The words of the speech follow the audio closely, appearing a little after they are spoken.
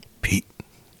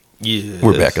Yes.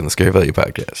 We're back on the Scare Value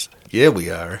podcast. Yeah, we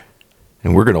are.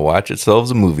 And we're going to watch ourselves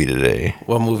a movie today.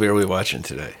 What movie are we watching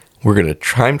today? We're going to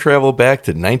time travel back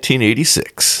to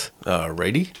 1986.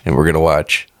 Alrighty. And we're going to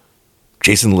watch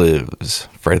Jason Lives,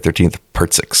 Friday the 13th,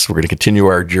 Part 6. We're going to continue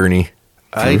our journey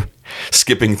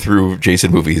skipping through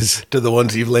Jason movies. To the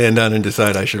ones you land on and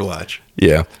decide I should watch.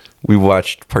 Yeah. We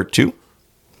watched Part 2.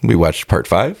 We watched Part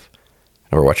 5.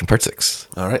 And we're watching Part 6.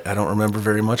 All right. I don't remember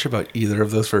very much about either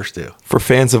of those first two. For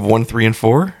fans of 1, 3, and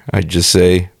 4, I'd just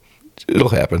say it'll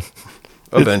happen.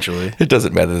 Eventually. It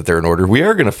doesn't matter that they're in order. We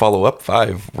are going to follow up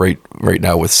 5 right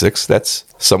now with 6. That's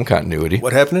some continuity.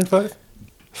 What happened in 5?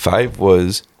 5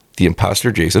 was the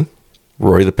imposter Jason,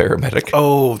 Roy the paramedic.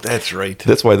 Oh, that's right.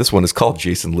 That's why this one is called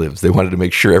Jason Lives. They wanted to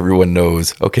make sure everyone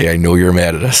knows, okay, I know you're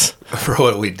mad at us. For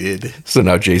what we did. So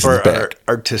now Jason's For back. our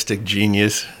artistic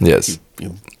genius. Yes.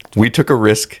 We took a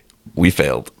risk. We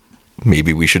failed.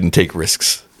 Maybe we shouldn't take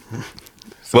risks.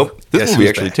 Well, this movie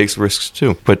actually takes risks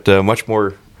too, but much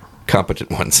more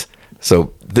competent ones.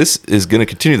 So this is going to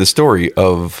continue the story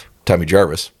of Tommy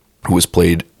Jarvis, who was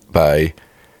played by,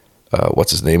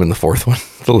 what's his name in the fourth one?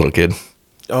 The little kid.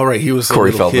 Oh, right. He was the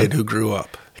Corey little Feldman. kid who grew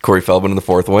up. Corey Feldman in the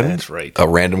fourth one. That's right. A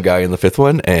random guy in the fifth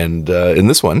one. And in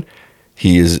this one,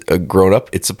 he is a grown up.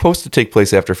 It's supposed to take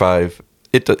place after 5.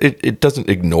 It doesn't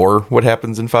ignore what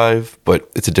happens in 5, but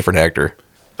it's a different actor.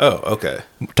 Oh, okay.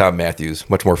 Tom Matthews,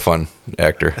 much more fun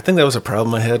actor. I think that was a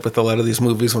problem I had with a lot of these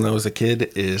movies when I was a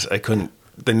kid, is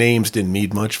the names didn't mean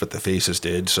much, but the faces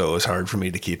did, so it was hard for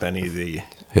me to keep any of the...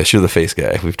 Yes, you're the face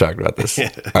guy. We've talked about this.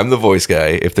 I'm the voice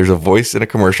guy. If there's a voice in a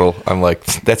commercial, I'm like,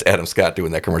 that's Adam Scott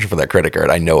doing that commercial for that credit card.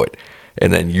 I know it.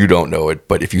 And then you don't know it,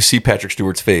 but if you see Patrick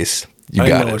Stewart's face, you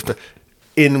got it.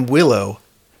 In Willow,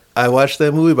 I watched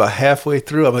that movie about halfway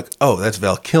through. I'm like, oh, that's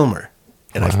Val Kilmer.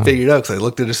 And I figured out because I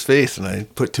looked at his face and I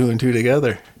put 2 and 2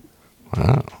 together.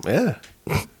 Wow. Yeah.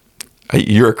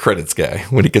 You're a credits guy.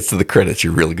 When it gets to the credits,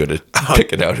 you're really good at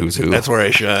picking out who's who. That's where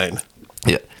I shine.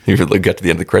 Yeah. You got to the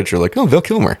end of the credits, you're like, oh, Val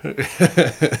Kilmer.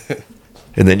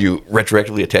 And then you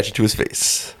retroactively attach it to his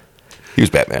face. He was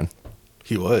Batman.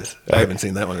 He was. I haven't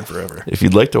seen that one in forever. If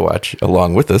you'd like to watch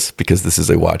along with us, because this is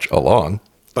a watch along.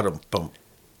 Ba-dum-bum.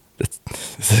 This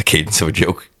is a cadence of a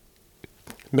joke.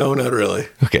 No, not really.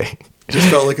 Okay. Just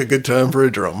felt like a good time for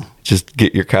a drum. Just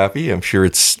get your copy. I'm sure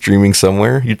it's streaming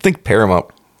somewhere. You'd think Paramount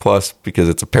Plus because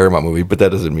it's a Paramount movie, but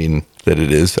that doesn't mean that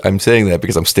it is. I'm saying that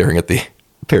because I'm staring at the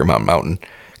Paramount Mountain,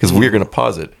 because we're going to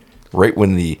pause it right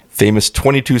when the famous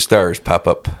 22 stars pop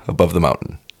up above the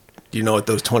mountain. Do you know what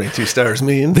those 22 stars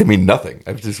mean? They mean nothing.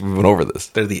 We went over this.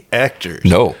 They're the actors.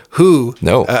 No. Who?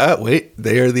 No. Wait.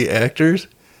 They are the actors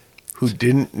who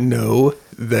didn't know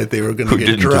that they were going to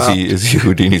get dropped. Is he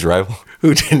Houdini's rival?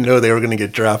 Who didn't know they were going to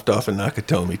get dropped off in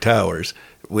Nakatomi Towers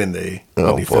when they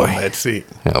filmed that scene.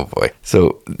 Oh, boy.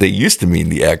 So they used to mean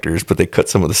the actors, but they cut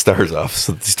some of the stars off.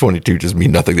 So these 22 just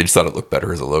mean nothing. They just thought it looked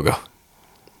better as a logo.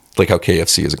 Like how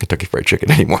KFC isn't Kentucky Fried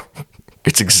Chicken anymore.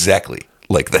 It's exactly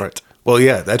like that. Right. Well,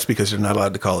 yeah, that's because they're not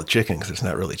allowed to call it chicken because it's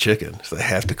not really chicken. So they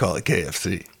have to call it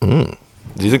KFC.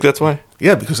 Do you think that's why?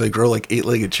 Yeah, because they grow like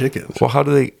 8-legged chickens. Well, how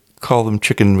do they call them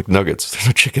chicken McNuggets? There's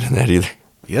no chicken in that either.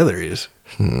 Yeah, there is.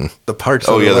 The parts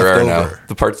there are over. now.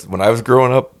 The parts, when I was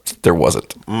growing up, there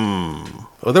wasn't.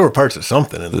 Well, there were parts of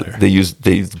something in there.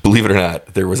 They believe it or not,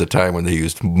 there was a time when they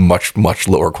used much, much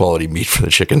lower quality meat for the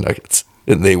chicken nuggets.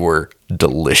 And they were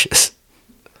delicious.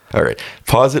 All right.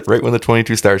 Pause it right when the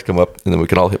 22 stars come up, and then we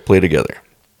can all hit play together.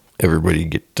 Everybody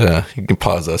you can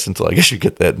pause us until I guess you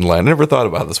get that in line. I never thought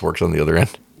about how this works on the other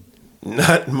end.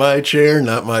 Not my chair,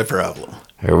 not my problem.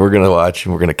 All right, we're going to watch,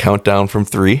 and we're going to count down from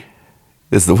 3.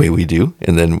 This is the way we do.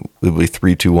 And then it'll be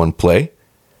 3, 2, 1, play.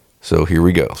 So here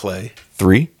we go. Play.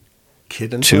 3.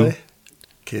 Kid and 2. play.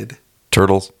 Kid.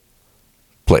 Turtles.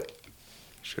 Play.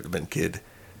 Should have been kid.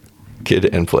 Kid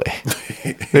and play.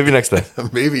 Maybe next time.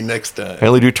 Maybe next time. I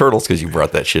only do turtles because you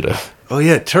brought that shit up. Oh,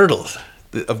 yeah, Turtles.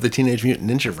 Of the Teenage Mutant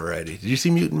Ninja variety. Did you see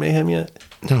Mutant Mayhem yet?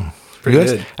 No. Pretty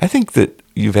good. I think that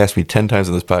you've asked me 10 times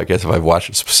on this podcast if I've watched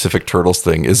a specific Turtles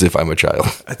thing as if I'm a child.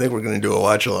 I think we're going to do a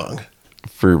watch-along.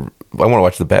 I want to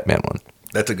watch the Batman one.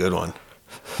 That's a good one.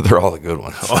 They're all the good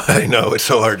ones. Oh, I know. It's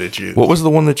so hard to choose. What was the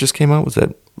one that just came out? Was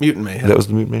that Mutant Mayhem? That was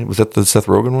the Mutant Mayhem? Was that the Seth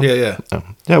Rogen one? Yeah, yeah. Oh.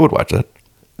 Yeah, I would watch that.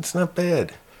 It's not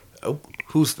bad. Oh,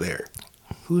 who's there?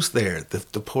 Who's there?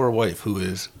 The poor wife who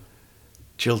is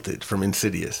jilted from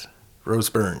Insidious. Rose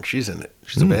Byrne. She's in it.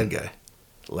 She's a bad guy.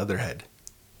 Leatherhead.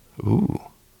 Ooh.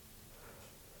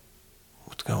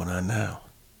 What's going on now?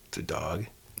 It's a dog.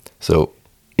 So,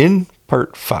 in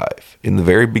part 5, in the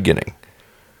very beginning,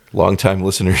 longtime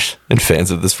listeners and fans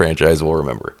of this franchise will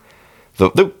remember the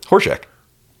Horseshack.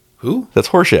 Who? That's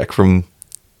Horseshack from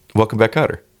Welcome Back,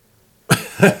 Kotter.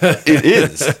 It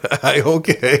is.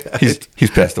 Okay.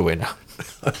 He's passed away now.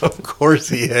 Of course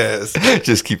he has.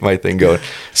 Just keep my thing going.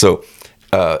 So,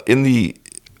 in the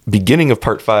beginning of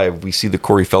part 5, we see the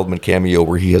Corey Feldman cameo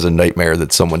where he has a nightmare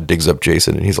that someone digs up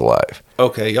Jason and he's alive.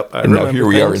 Okay, yep. And now here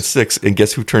we are in 6, and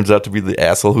guess who turns out to be the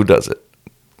asshole who does it?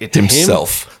 It's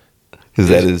himself. Because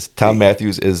that is Tom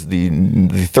Matthews is the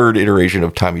third iteration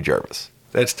of Tommy Jarvis.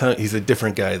 That's Tom. He's a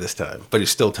different guy this time, but he's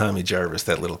still Tommy Jarvis,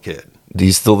 that little kid.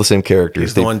 He's still the same character.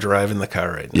 He's the one driving the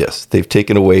car right now. Yes, they've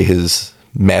taken away his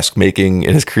mask making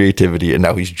and his creativity, and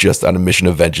now he's just on a mission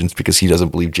of vengeance because he doesn't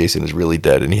believe Jason is really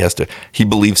dead, and he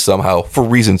believes somehow, for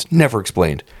reasons never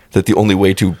explained, that the only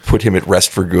way to put him at rest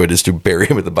for good is to bury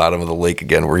him at the bottom of the lake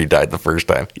again where he died the first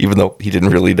time, even though he didn't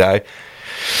really die.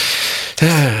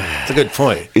 That's a good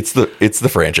point. It's the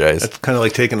franchise. That's kind of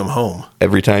like taking him home.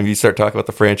 Every time you start talking about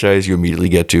the franchise, you immediately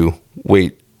get to,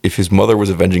 wait, if his mother was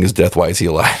avenging his death, why is he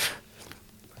alive?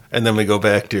 And then we go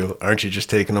back to, aren't you just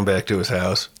taking him back to his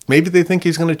house? Maybe they think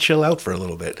he's going to chill out for a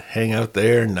little bit. Hang out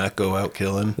there, not go out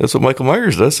killing. That's what Michael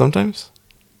Myers does sometimes.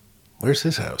 Where's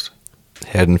his house?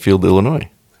 Haddonfield, Illinois.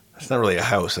 That's not really a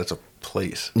house. That's a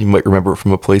place. You might remember it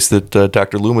from a place that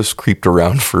Dr. Loomis creeped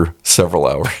around for several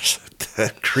hours.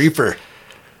 That creeper.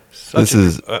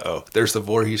 Uh-oh. There's the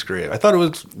Voorhees grave. I thought it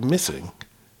was missing.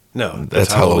 No,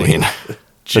 that's Halloween.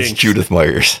 That's Judith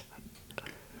Myers.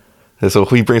 And so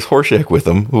he brings Horshack with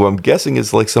him, who I'm guessing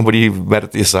is like somebody he met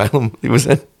at the asylum he was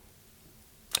in.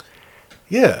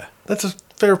 Yeah, that's a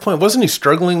fair point. Wasn't he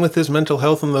struggling with his mental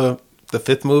health in the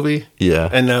 5th movie? Yeah.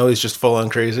 And now he's just full on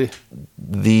crazy?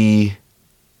 The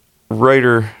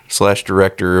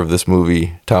writer/director of this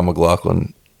movie, Tom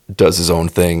McLaughlin, does his own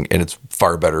thing, and it's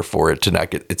far better for it to not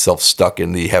get itself stuck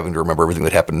in the having to remember everything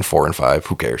that happened in 4 and 5.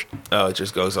 Who cares? Oh, it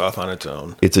just goes off on its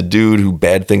own. It's a dude who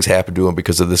bad things happen to him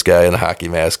because of this guy in a hockey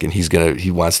mask, and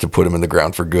he wants to put him in the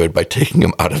ground for good by taking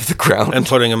him out of the ground. And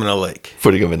putting him in a lake.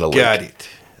 Got it.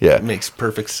 Yeah. It makes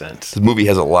perfect sense. The movie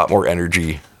has a lot more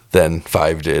energy than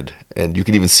 5 did, and you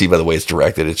can even see by the way it's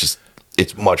directed,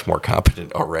 it's much more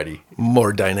competent already.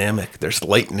 More dynamic. There's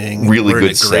lightning. Really We're good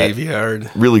in a set.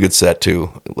 graveyard. Really good set too.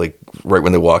 Like right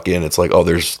when they walk in, it's like, oh,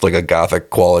 there's like a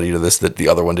gothic quality to this that the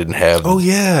other one didn't have. Oh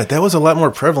yeah, that was a lot more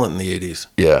prevalent in the 80s.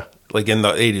 Yeah, like in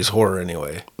the 80s horror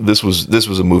anyway. This was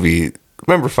a movie.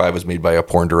 Remember, 5 was made by a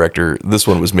porn director. This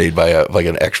one was made by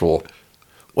an actual.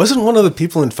 Wasn't one of the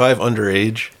people in 5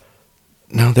 underage?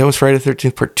 No, that was Friday the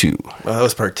 13th Part 2. Well, that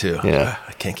was Part 2. Yeah.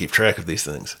 I can't keep track of these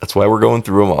things. That's why we're going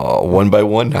through them all, one by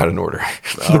one, not in order.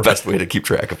 The best way to keep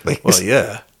track of things. Well,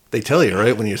 yeah. They tell you,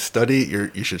 right? When you study,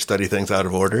 you should study things out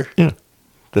of order. Yeah.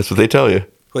 That's what they tell you.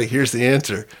 Like, here's the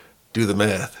answer. Do the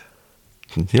math.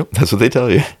 Yep, that's what they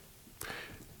tell you.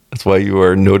 That's why you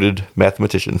are a noted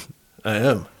mathematician. I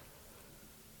am.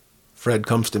 Fred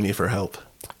comes to me for help.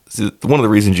 One of the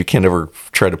reasons you can't ever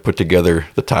try to put together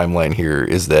the timeline here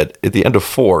is that at the end of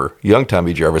 4, young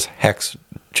Tommy Jarvis hacks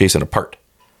Jason apart.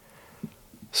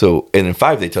 So, and in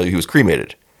 5, they tell you he was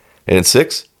cremated. And in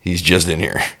 6, he's just in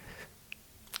here.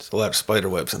 There's a lot of spider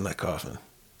webs in that coffin.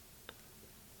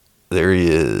 There he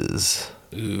is.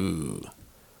 Ooh.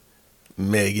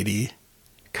 Maggoty.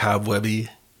 Cobwebby.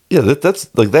 Yeah,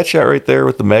 that's like that shot right there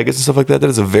with the maggots and stuff like that. That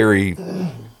is a very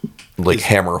like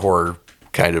Hammer horror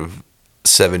kind of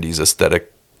 70s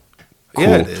aesthetic. Cool.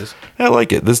 Yeah, it is. I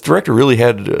like it. This director really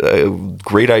had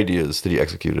great ideas that he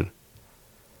executed.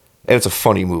 And it's a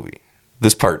funny movie.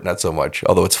 This part, not so much.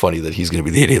 Although it's funny that he's going to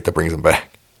be the idiot that brings him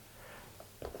back.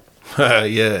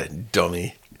 Yeah,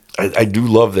 dummy. I do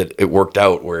love that it worked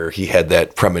out where he had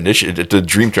that premonition. The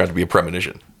dream turned out to be a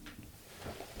premonition.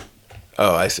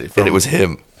 Oh, I see. And it was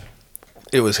him.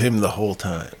 It was him the whole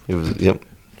time. It was, yep.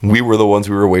 We were the ones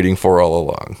we were waiting for all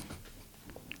along.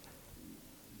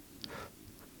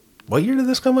 What year did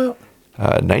this come out?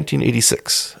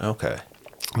 1986. Okay.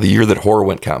 The year that horror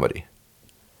went comedy.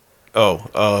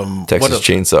 Oh, Texas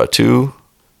Chainsaw 2,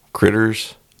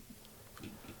 Critters.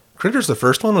 Critters, the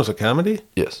first one was a comedy?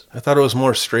 Yes. I thought it was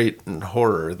more straight and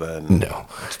horror than... No.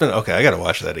 It's been... Okay, I got to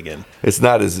watch that again. It's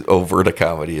not as overt a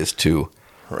comedy as 2.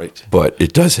 Right. But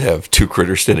it does have 2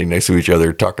 critters standing next to each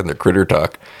other talking their critter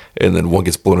talk, and then one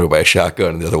gets blown away by a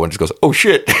shotgun, and the other one just goes, oh,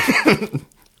 shit.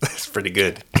 That's pretty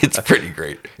good. It's pretty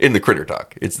great. In the critter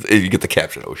talk. You get the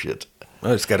caption, oh, shit.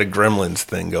 Oh, it's got a Gremlins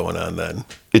thing going on then.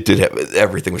 It did have...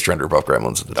 Everything was trending above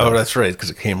Gremlins at the time. Oh, that's right, because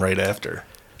it came right after.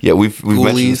 Yeah, we've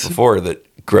mentioned this before, that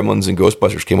Gremlins and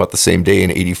Ghostbusters came out the same day in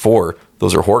 84.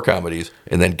 Those are horror comedies.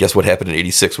 And then guess what happened in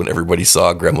 86 when everybody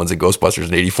saw Gremlins and Ghostbusters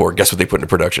in 84? Guess what they put into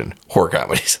production? Horror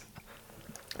comedies.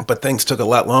 But things took a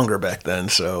lot longer back then,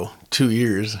 so 2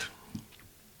 years.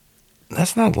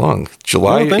 That's not long.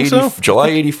 July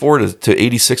 84 to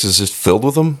 86 is just filled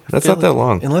with them. That's not that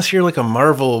long. Unless you're like a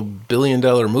Marvel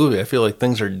billion-dollar movie, I feel like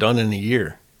things are done in a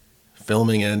year,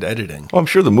 filming and editing. Well, I'm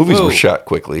sure the movies were shot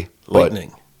quickly.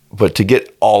 Lightning. But to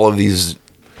get all these,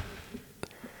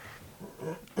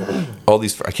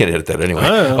 I can't edit that anyway.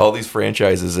 All these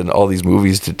franchises and all these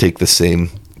movies to take the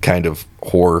same kind of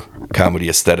horror comedy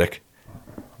aesthetic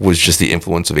was just the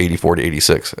influence of 84 to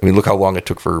 86. I mean, look how long it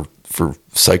took for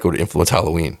Psycho to influence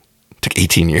Halloween. It took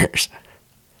 18 years.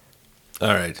 All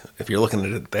right. If you're looking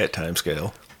at it at that time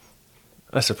scale,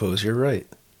 I suppose you're right.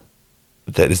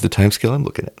 That is the time scale I'm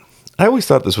looking at. I always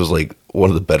thought this was like one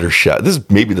of the better shot. This is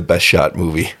maybe the best shot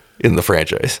movie in the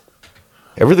franchise.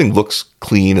 Everything looks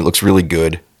clean. It looks really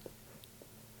good.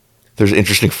 There's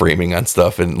interesting framing on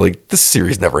stuff, and like this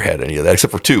series never had any of that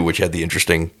except for 2, which had the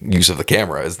interesting use of the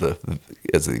camera as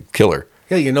the killer.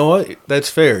 Yeah, you know what? That's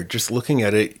fair. Just looking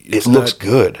at it, it looks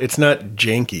good. It's not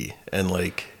janky and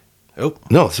like,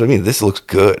 no. So I mean, this looks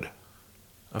good.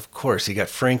 Of course, he got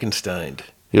Frankensteined.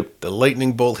 Yep. The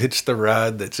lightning bolt hits the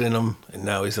rod that's in him, and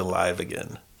now he's alive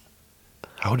again.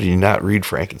 How did you not read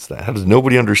Frankenstein? How does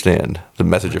nobody understand the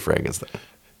message of Frankenstein?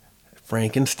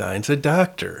 Frankenstein's a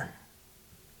doctor.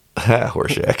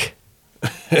 Horseshack.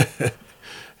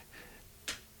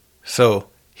 So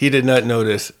he did not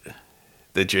notice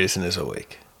that Jason is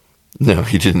awake. No,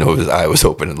 he didn't know his eye was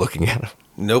open and looking at him.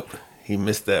 Nope, he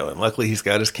missed that one. Luckily, he's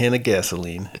got his can of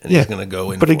gasoline, and he's going to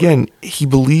go in. But again, he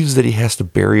believes that he has to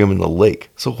bury him in the lake.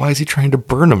 So why is he trying to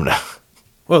burn him now?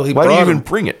 Well, why do you even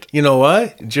bring it? You know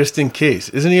why? Just in case.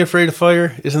 Isn't he afraid of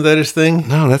fire? Isn't that his thing?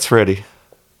 No, that's Freddy.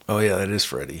 Oh yeah, that is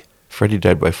Freddy. Freddy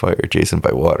died by fire, Jason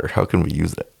by water. How can we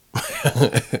use that?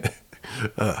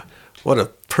 What a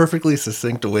perfectly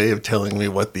succinct way of telling me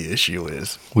what the issue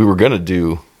is. We were going to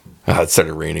do... it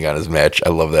started raining on his match. I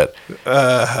love that.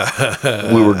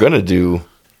 We were going to do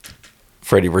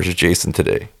Freddy versus Jason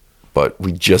today, but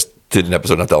we just did an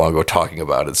episode not that long ago talking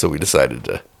about it, so we decided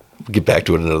to get back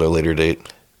to it another later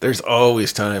date. There's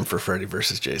always time for Freddy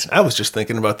versus Jason. I was just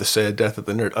thinking about the sad death of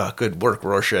the nerd. Oh, good work,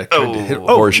 Rorschach.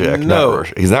 Rorschach, no. not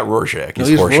Rorschach. He's not Rorschach.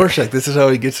 He's Rorschach. This is how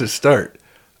he gets his start.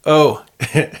 Oh,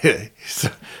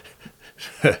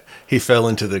 he fell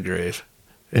into the grave,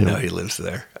 and now he lives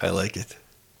there. I like it.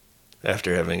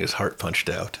 After having his heart punched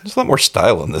out. There's a lot more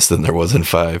style in this than there was in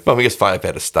 5. Well, I guess 5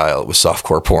 had a style. It was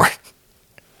softcore porn.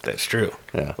 That's true.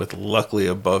 Yeah. With luckily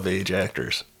above-age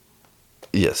actors.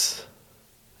 Yes.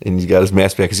 And he's got his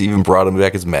mask back because he even brought him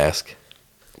back his mask.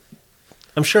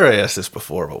 I'm sure I asked this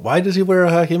before, but why does he wear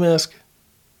a hockey mask?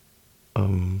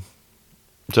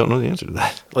 Don't know the answer to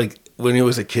that. Like, when he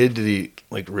was a kid, did he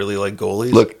like really like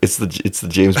goalies? Look, it's the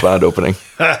James Bond opening.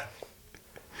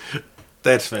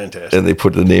 That's fantastic. And they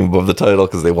put the name above the title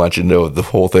because they want you to know the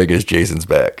whole thing is Jason's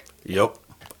back. Yep.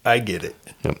 I get it.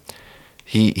 Yep.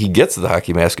 He gets the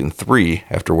hockey mask in 3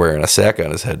 after wearing a sack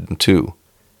on his head in 2.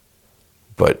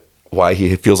 But why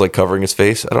he feels like covering his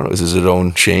face, I don't know. Is it his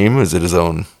own shame? Is it his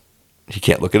own... He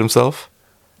can't look at himself?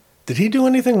 Did he do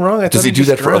anything wrong? Does he do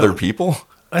that for other people?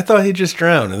 I thought he just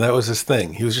drowned, and that was his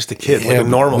thing. He was just a kid, like a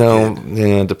normal kid.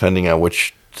 Yeah, depending on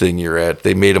which thing you're at.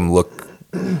 They made him look...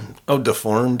 Oh,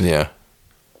 deformed? Yeah.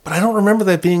 But I don't remember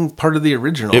that being part of the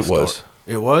original It story. was.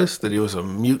 It was? That he was a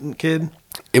mutant kid?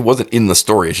 It wasn't in the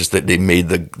story. It's just that they made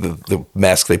the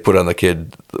mask they put on the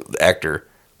kid, the actor,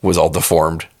 was all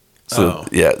deformed. So,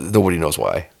 yeah, nobody knows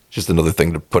why. Just another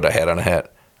thing to put a hat on a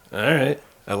hat. All right.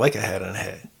 I like a hat on a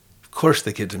hat. Of course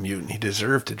the kid's a mutant. He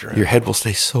deserved to drown. Your head will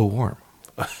stay so warm.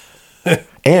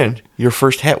 And your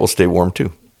first hat will stay warm,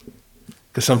 too.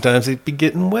 Because sometimes it'd be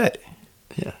getting wet.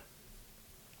 Yeah.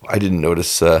 I didn't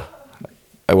notice...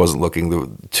 I wasn't looking.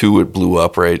 The 2, it blew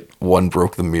up, right? 1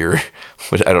 broke the mirror.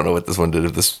 But I don't know what this one did.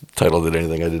 If this title did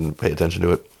anything, I didn't pay attention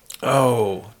to it.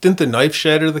 Oh. Didn't the knife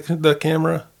shatter the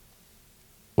camera?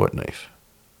 What knife?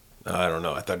 I don't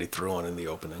know. I thought he threw one in the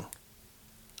opening.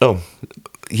 Oh.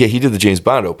 Yeah, he did the James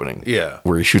Bond opening. Yeah.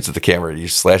 Where he shoots at the camera and he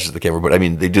slashes the camera. But, I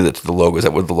mean, they did it to the logo. Is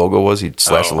that what the logo was? He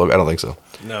slashed the logo? I don't think so.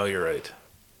 No, you're right.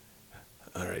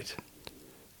 All right.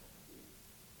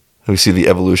 We see the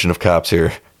evolution of cops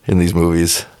here in these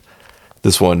movies.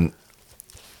 This one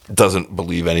doesn't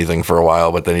believe anything for a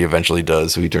while, but then he eventually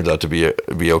does, so he turns out to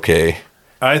be okay.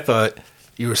 I thought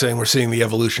you were saying we're seeing the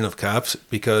evolution of cops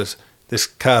because this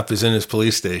cop is in his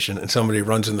police station and somebody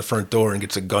runs in the front door and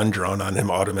gets a gun drawn on him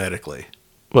automatically.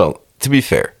 Well, to be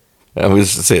fair, I'm going to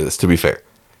say this, to be fair,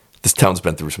 this town's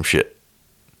been through some shit.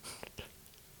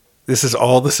 This is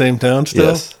all the same town still?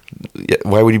 Yes. Yeah,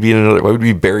 why would he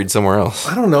be buried somewhere else?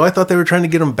 I don't know. I thought they were trying to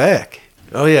get him back.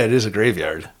 Oh, yeah, it is a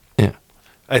graveyard. Yeah.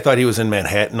 I thought he was in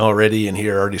Manhattan already, and he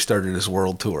had already started his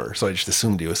world tour, so I just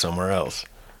assumed he was somewhere else.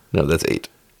 No, that's 8.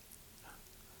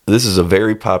 This is a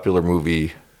very popular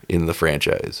movie in the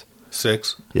franchise.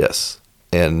 6? Yes.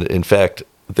 And in fact,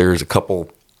 there's a couple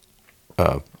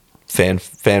fan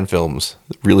films,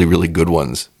 really, really good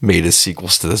ones, made as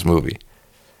sequels to this movie.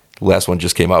 The last one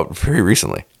just came out very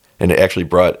recently. And it actually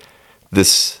brought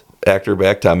this actor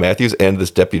back, Tom Matthews, and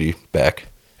this deputy back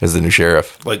as the new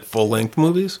sheriff. Like full-length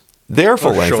movies? They are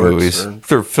full-length movies.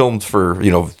 They're filmed for,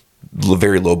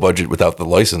 very low budget without the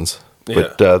license.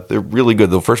 But they're really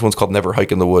good. The first one's called Never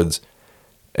Hike in the Woods,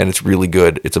 and it's really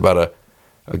good. It's about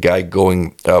a guy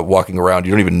walking around.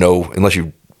 You don't even know, unless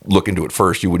you look into it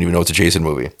first, you wouldn't even know it's a Jason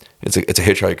movie. It's a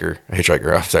hitchhiker.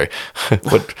 I'm sorry.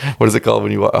 What is it called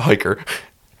when you a hiker?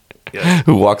 Yeah.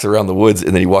 Who walks around the woods,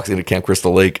 and then he walks into Camp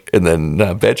Crystal Lake, and then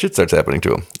bad shit starts happening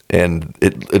to him. And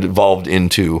it evolved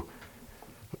into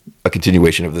a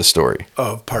continuation of this story.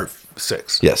 Of part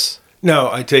 6. Yes.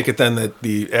 No, I take it then that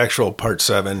the actual part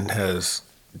 7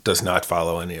 does not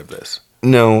follow any of this.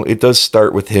 No, it does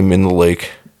start with him in the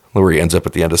lake, where he ends up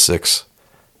at the end of 6.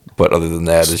 But other than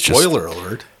that, it's just... Spoiler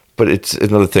alert. But it's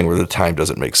another thing where the time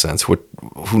doesn't make sense.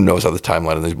 Who knows how the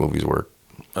timeline of these movies work?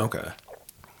 Okay.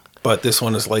 But this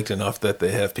one is liked enough that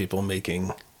they have people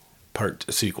making part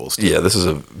sequels to this is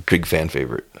a big fan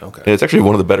favorite. Okay. And it's actually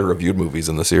one of the better reviewed movies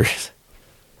in the series.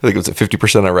 I think it was at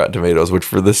 50% on Rotten Tomatoes, which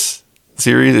for this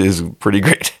series is pretty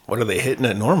great. What are they hitting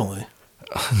at normally?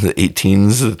 The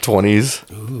 18s, the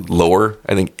 20s, Ooh. Lower.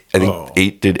 I think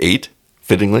 8 did 8,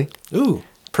 fittingly. Ooh,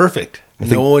 perfect.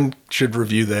 No one should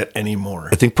review that anymore.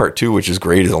 I think part 2, which is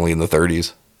great, is only in the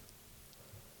 30s.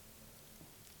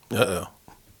 Uh-oh.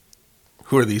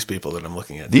 Who are these people that I'm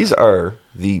looking at? These are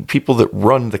the people that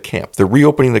run the camp. They're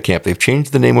reopening the camp. They've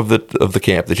changed the name of the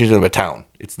camp. They changed the name of a town.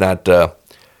 It's not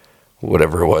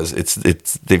whatever it was.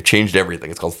 They've changed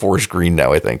everything. It's called Forest Green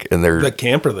now, I think. And they're the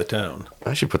camp or the town.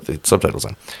 I should put the subtitles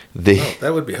on.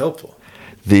 That would be helpful.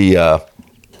 They've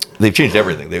changed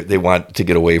everything. They want to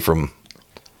get away from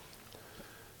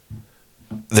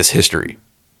this history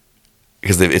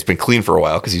because it's been clean for a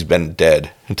while because he's been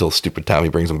dead until stupid Tommy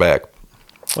brings him back.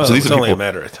 Well, so it's only a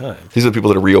matter of time. These are the people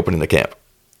that are reopening the camp.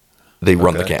 They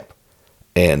run the camp.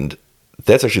 And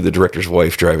that's actually the director's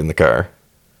wife driving the car.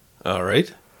 All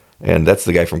right. And that's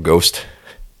the guy from Ghost.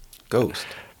 Ghost.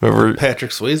 Remember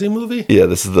Patrick Swayze movie? Yeah,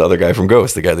 this is the other guy from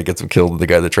Ghost, the guy that gets him killed, the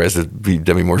guy that tries to be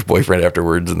Demi Moore's boyfriend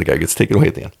afterwards, and the guy gets taken away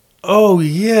at the end. Oh,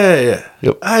 yeah.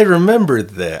 Yep. I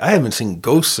remembered that. I haven't seen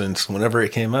Ghost since whenever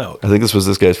it came out. I think this was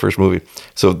this guy's first movie.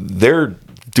 So they're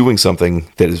doing something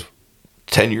that is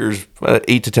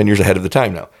 8 to 10 years ahead of the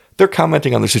time now. They're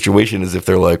commenting on their situation as if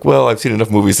they're like, well, I've seen enough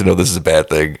movies to know this is a bad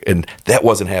thing. And that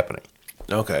wasn't happening.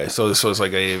 Okay, so this was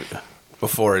like a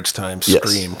before its time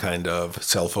Scream kind of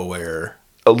self-aware.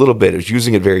 A little bit. It's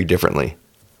using it very differently.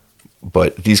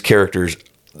 But these characters,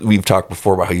 we've talked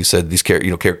before about how you said these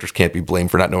characters can't be blamed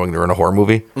for not knowing they're in a horror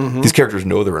movie. Mm-hmm. These characters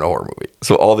know they're in a horror movie.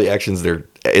 So all the actions they're,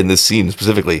 in this scene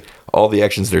specifically, all the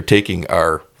actions they're taking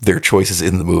are their choices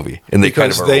in the movie. And they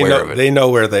kind of are aware of it. They know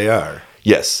where they are.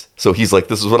 Yes. So he's like,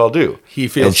 this is what I'll do. He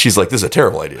feels, and she's like, this is a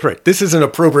terrible idea. Right. This is an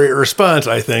appropriate response,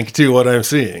 I think, to what I'm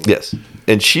seeing. Yes.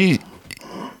 And she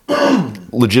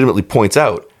legitimately points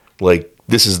out, like,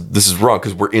 this is wrong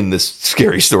because we're in this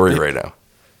scary story right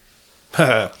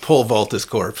now. Pole vault his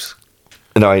corpse.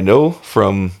 Now, I know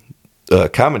from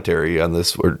commentary on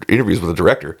this, or interviews with the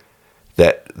director,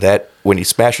 that when he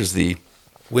smashes the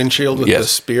windshield with the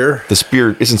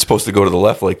spear isn't supposed to go to the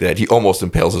left like that. He almost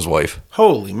impales his wife.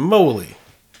 Holy moly.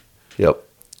 Yep.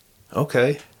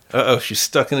 Okay. Uh-oh, she's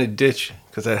stuck in a ditch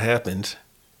because that happens.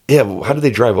 Yeah, but how did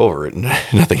they drive over it and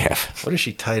nothing happened? What is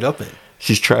she tied up in?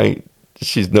 She's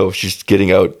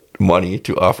getting out money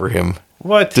to offer him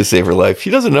to save her life. She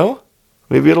doesn't know.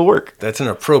 Maybe it'll work. That's an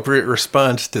appropriate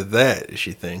response to that,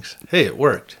 she thinks. Hey, it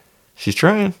worked. She's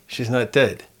trying. She's not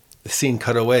dead. The scene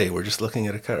cut away. We're just looking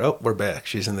at a car. Oh, we're back.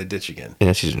 She's in the ditch again.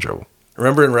 Yeah, she's in trouble.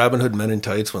 Remember in Robin Hood Men in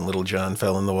Tights when Little John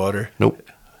fell in the water? Nope.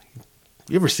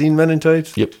 You ever seen Men in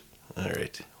Tights? Yep. All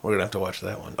right. We're going to have to watch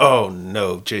that one. Oh,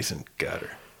 no. Jason got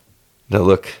her. Now,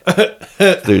 look.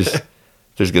 there's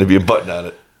going to be a button on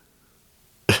it.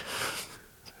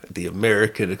 The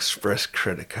American Express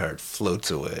credit card floats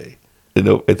away.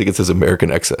 No, I think it says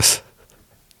American Excess.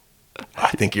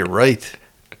 I think you're right.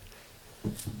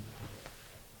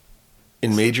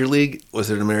 In Major League, was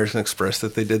it American Express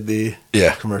that they did the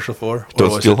commercial for?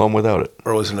 Don't steal home without it.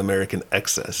 Or was it American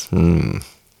Excess?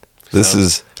 This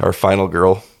is our final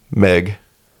girl, Meg.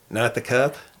 Not the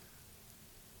cop?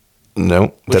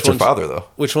 No, that's her father, though.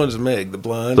 Which one's Meg? The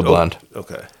blonde? The blonde.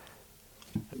 Okay.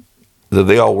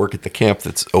 They all work at the camp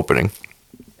that's opening.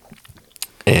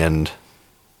 And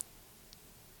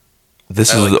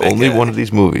this is the only one of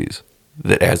these movies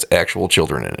that has actual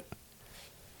children in it.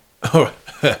 Oh,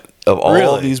 of all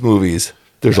really? these movies,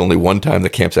 there's only one time the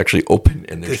camp's actually open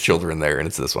and there's children there, and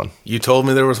it's this one. You told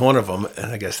me there was one of them,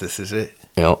 and I guess this is it.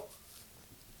 You know,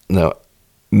 now,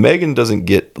 Megan doesn't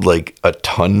get like a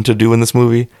ton to do in this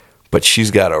movie, but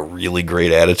she's got a really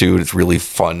great attitude. It's really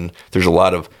fun. There's a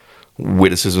lot of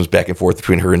witticisms back and forth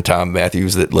between her and Tom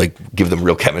Matthews that like give them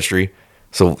real chemistry.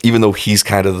 So even though he's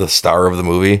kind of the star of the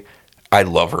movie, I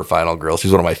love her final girl.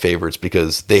 She's one of my favorites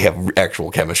because they have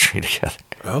actual chemistry together.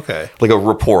 Okay. Like a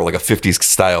rapport, like a 50s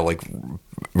style, like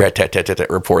rat-tat-tat-tat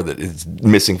rapport that is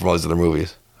missing from all these other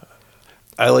movies.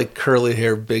 I like curly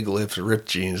hair, big lips, ripped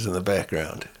jeans in the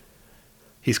background.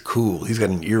 He's cool. He's got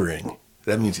an earring.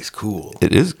 That means he's cool.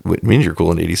 It means you're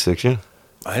cool in 86, yeah.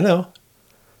 I know.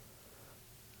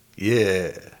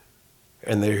 Yeah.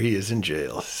 And there he is in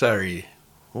jail. Sorry.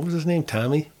 What was his name?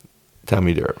 Tommy?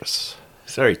 Tommy Jarvis.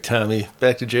 Sorry, Tommy.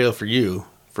 Back to jail for you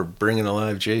for bringing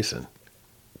alive Jason.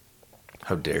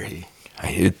 How dare he?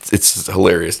 It's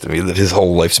hilarious to me that his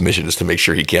whole life's mission is to make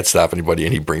sure he can't stop anybody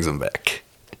and he brings them back.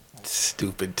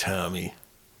 Stupid Tommy.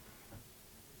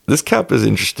 This cop is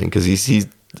interesting because he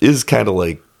is kind of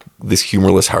like this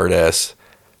humorless hard ass,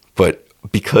 but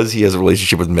because he has a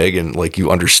relationship with Megan, like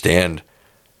you understand,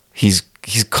 he's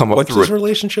come up What's through his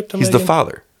relationship to Megan? He's the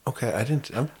father. Okay, I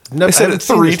said it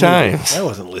 3 times. I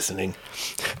wasn't listening.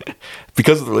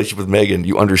 Because of the relationship with Megan,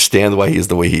 you understand why he is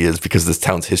the way he is because this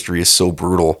town's history is so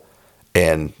brutal.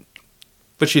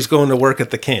 But she's going to work at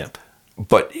the camp.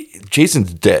 But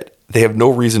Jason's dead. They have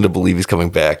no reason to believe he's coming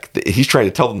back. He's trying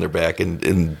to tell them they're back,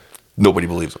 and nobody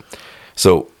believes him.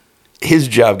 So his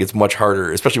job gets much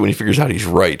harder, especially when he figures out he's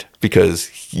right, because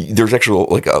there's actually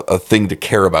like a thing to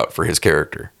care about for his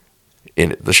character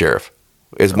in it, the sheriff.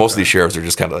 As most of these sheriffs are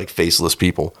just kind of like faceless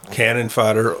people. Cannon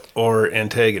fodder or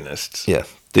antagonists. Yeah.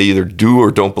 They either do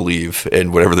or don't believe,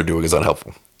 and whatever they're doing is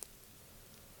unhelpful.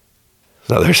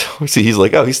 So he's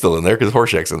like, oh, he's still in there because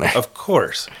Horseshack's in there. Of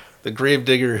course. The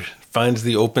gravedigger finds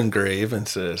the open grave and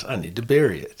says, I need to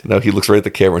bury it. No, he looks right at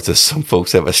the camera and says, some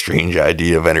folks have a strange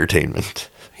idea of entertainment.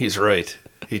 He's right.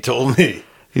 He told me.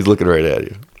 He's looking right at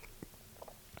you.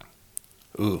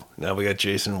 Ooh, now we got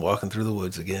Jason walking through the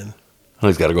woods again. Well,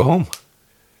 he's got to go home.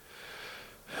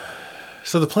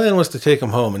 So the plan was to take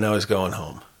him home, and now he's going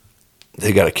home.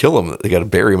 They got to kill him. They got to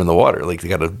bury him in the water. Like, they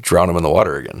got to drown him in the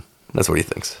water again. That's what he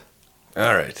thinks.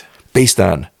 All right. Based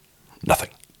on nothing.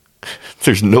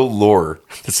 There's no lore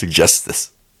that suggests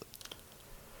this.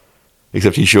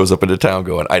 Except he shows up into town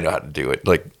going, I know how to do it.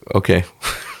 Like, okay.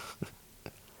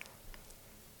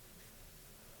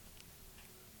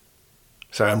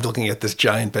 Sorry, I'm looking at this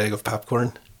giant bag of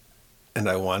popcorn, and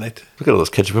I want it. Look at all those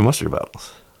ketchup and mustard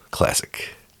bottles. Classic.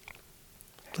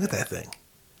 Look at that thing.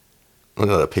 Look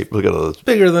at that paper. Look at all those.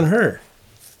 Bigger than her.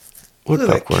 What Look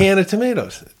at popcorn? that can of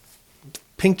tomatoes.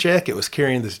 Pink Jacket was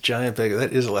carrying this giant bag.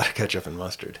 That is a lot of ketchup and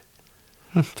mustard.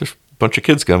 There's a bunch of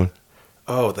kids coming.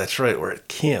 Oh, that's right. We're at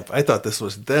camp. I thought this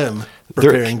was them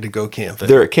preparing to go camping.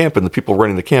 They're at camp, and the people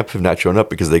running the camp have not shown up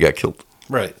because they got killed.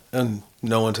 Right. And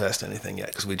no one's asked anything yet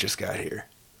because we just got here.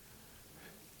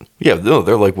 Yeah, no,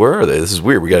 they're like, where are they? This is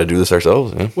weird. We got to do this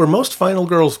ourselves. Yeah. Were most final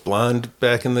girls blonde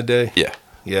back in the day? Yeah.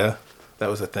 Yeah? That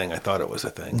was a thing. I thought it was a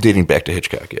thing. Dating back to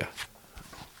Hitchcock, yeah.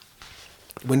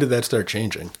 When did that start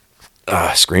changing?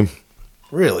 Scream.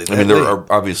 Really? I mean, there are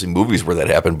obviously movies where that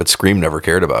happened, but Scream never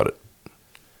cared about it.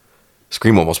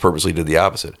 Scream almost purposely did the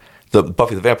opposite. The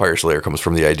Buffy the Vampire Slayer comes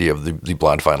from the idea of the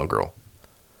blonde final girl.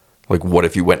 Like, what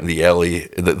if you went in the alley,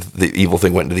 the evil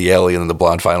thing went into the alley, and then the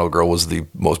blonde final girl was the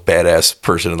most badass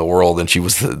person in the world, and she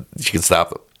could stop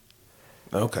them.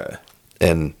 Okay.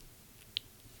 And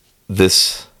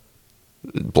this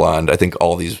blonde, I think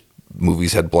all these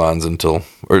movies had blondes until,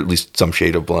 or at least some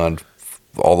shade of blonde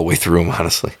all the way through them,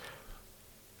 honestly.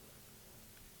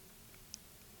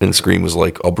 And Scream was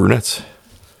like all brunettes.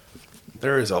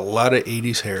 There is a lot of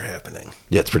 80s hair happening.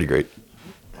 Yeah, it's pretty great.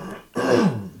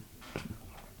 Ay,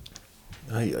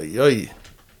 ay, ay.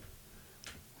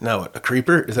 Now what? A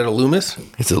creeper? Is that a Loomis?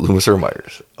 It's a Loomis or a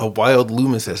Myers. A wild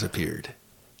Loomis has appeared.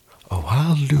 A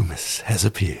wild Loomis has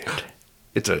appeared.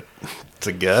 It's a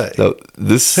guy. Now,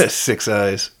 this 6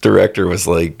 eyes. director was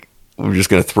like, we're just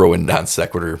going to throw in non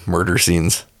sequitur murder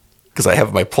scenes because I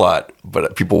have my plot,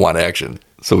 but people want action.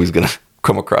 So he's going to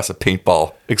come across a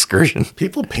paintball excursion.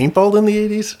 People paintballed in the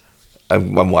 80s?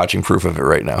 I'm watching proof of it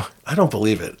right now. I don't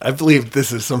believe it. I believe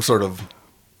this is some sort of...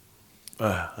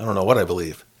 I don't know what I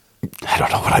believe. I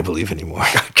don't know what I believe anymore.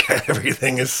 God,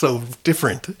 everything is so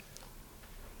different.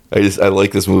 I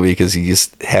like this movie because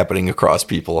he's happening across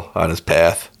people on his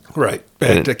path. Right.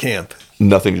 Back to camp.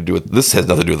 nothing to do with this. Has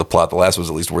nothing to do with the plot. The last was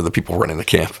at least where the people running the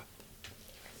camp.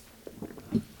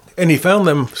 And he found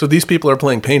them. So these people are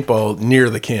playing paintball near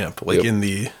the camp, like in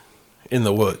the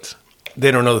woods.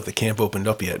 They don't know that the camp opened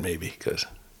up yet, maybe because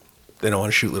they don't want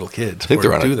to shoot little kids. I think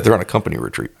they're on a company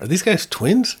retreat. Are these guys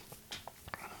twins?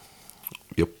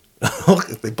 Yep.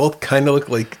 They both kind of look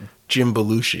like Jim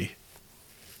Belushi.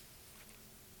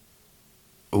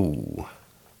 Ooh.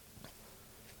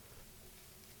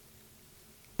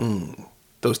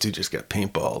 Those two just got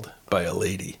paintballed by a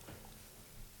lady.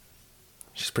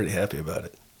 She's pretty happy about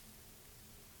it.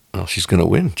 Well, she's going to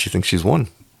win. She thinks she's won.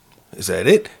 Is that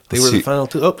it? They were the final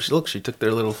two. Oh, look, she took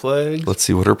their little flag. Let's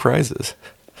see what her prize is.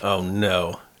 Oh,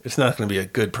 no. It's not going to be a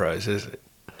good prize, is it?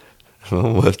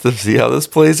 Well, we'll have to see how this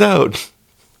plays out.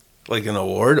 Like an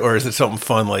award? Or is it something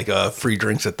fun like free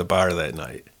drinks at the bar that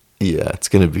night? Yeah, it's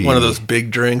going to be... one of those big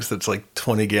drinks that's like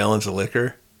 20 gallons of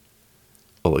liquor.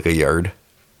 Oh, like a yard?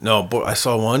 No, but I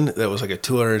saw one that was like a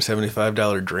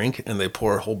 $275 drink, and they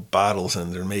pour whole bottles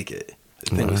in there to make it.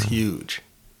 The thing was huge.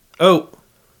 Oh,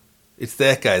 it's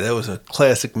that guy. That was a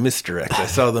classic misdirect. I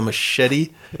saw the machete,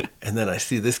 and then I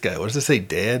see this guy. What does it say,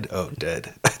 Dad? Oh,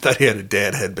 dead. I thought he had a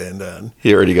dad headband on.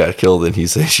 He already got killed, and he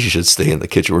says she should stay in the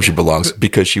kitchen where she belongs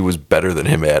because she was better than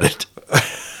him at it.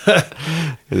 I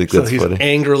think that's he's funny.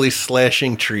 Angrily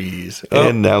slashing trees.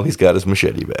 And now he's got his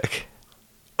machete back.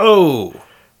 Oh!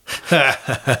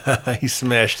 He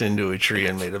smashed into a tree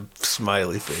and made a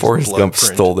smiley face. Forrest Gump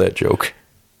stole that joke.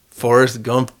 Forrest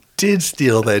Gump did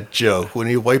steal that joke when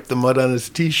he wiped the mud on his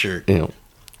T-shirt. Yeah.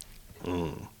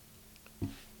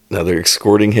 Now they're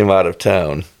escorting him out of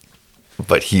town,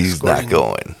 but he's not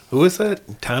going. Who is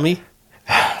that? Tommy?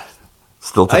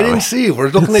 Still Tommy. I didn't see. We're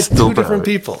looking at two different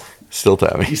people. Still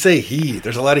Tommy. You say he.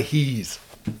 There's a lot of he's.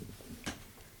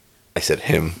 I said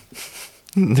him.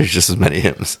 There's just as many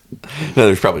hymns. No,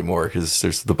 there's probably more because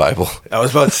there's the Bible. I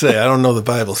was about to say, I don't know the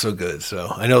Bible so good,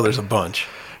 so I know there's a bunch.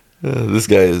 This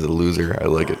guy is a loser. I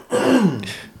like it.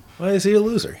 Why is he a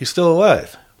loser? He's still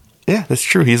alive. Yeah, that's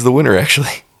true. He's the winner,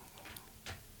 actually.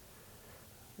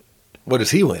 What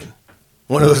does he win?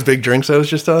 One of those big drinks I was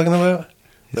just talking about?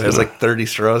 That has like 30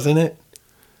 straws in it?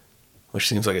 Which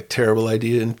seems like a terrible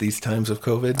idea in these times of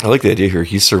COVID. I like the idea here.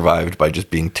 He survived by just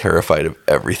being terrified of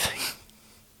everything.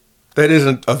 That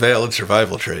isn't a valid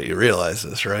survival trait. You realize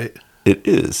this, right? It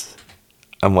is.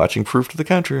 I'm watching proof to the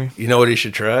contrary. You know what he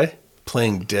should try?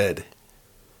 Playing dead.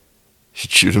 He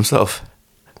should shoot himself.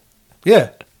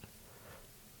 Yeah.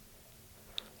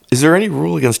 Is there any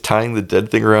rule against tying the dead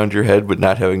thing around your head but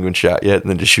not having been shot yet and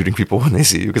then just shooting people when they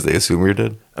see you because they assume you're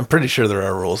dead? I'm pretty sure there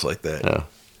are rules like that. No.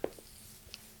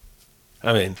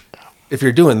 I mean, if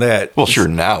you're doing that... Well, sure,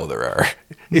 now there are.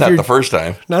 Not the first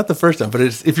time. Not the first time, but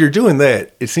if you're doing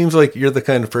that, it seems like you're the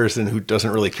kind of person who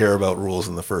doesn't really care about rules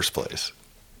in the first place.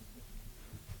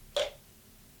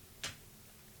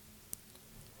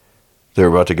 They're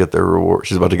about to get their reward.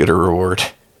 She's about to get her reward.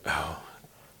 Oh.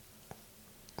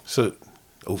 So,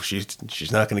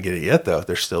 she's not going to get it yet, though.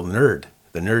 They're still nerd.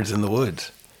 The nerd's in the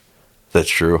woods. That's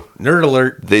true. Nerd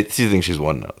alert. They think she's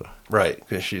won now, though. Right,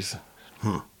 because she's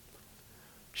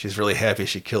really happy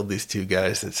she killed these two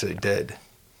guys that say dead.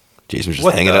 Jason's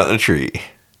just hanging out in a tree.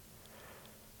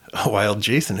 While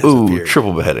Jason has appeared.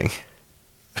 Triple beheading.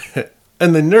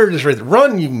 And the nerd is right there.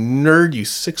 Run, you nerd, you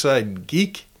six-eyed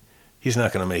geek. He's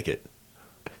not going to make it.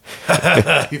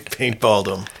 He paintballed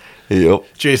him.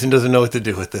 Yep. Jason doesn't know what to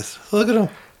do with this. Look at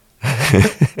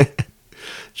him.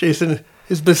 Jason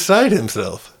is beside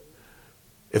himself.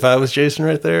 If I was Jason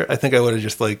right there, I think I would have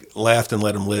just laughed and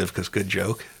let him live because good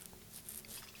joke.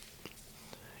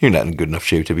 You're not in good enough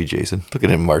shape to be Jason. Look at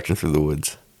him marching through the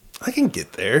woods. I can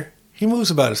get there. He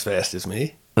moves about as fast as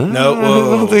me. No,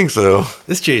 I don't think so.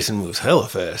 This Jason moves hella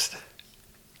fast.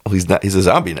 Well, he's not. He's a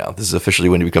zombie now. This is officially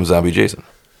when he becomes zombie Jason.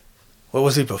 What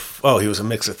was he before? Oh, he was a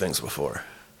mix of things before.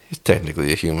 He's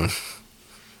technically a human.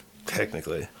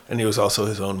 Technically. And he was also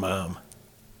his own mom.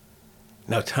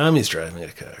 Now Tommy's driving a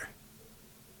car.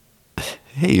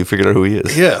 Hey, you figured out who he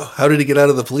is. Yeah. How did he get out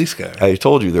of the police car? I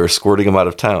told you they're escorting him out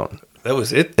of town. That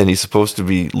was it? And he's supposed to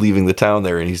be leaving the town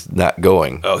there, and he's not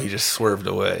going. Oh, he just swerved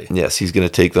away. Yes, he's going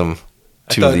to take them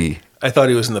I thought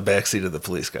he was in the backseat of the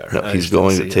police car. No, he's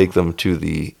going to take them to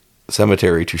the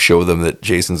cemetery to show them that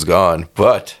Jason's gone,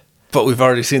 But we've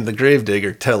already seen the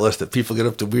gravedigger tell us that people get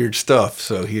up to weird stuff,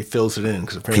 so he fills it in.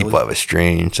 Because apparently people have a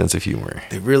strange sense of humor.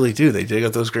 They really do. They dig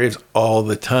up those graves all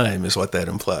the time, is what that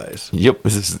implies. Yep,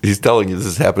 he's telling you this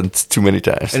has happened too many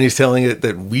times. And he's telling it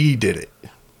that we did it.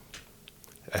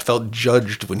 I felt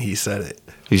judged when he said it.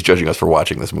 He's judging us for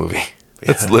watching this movie.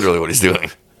 That's literally what he's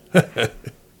doing.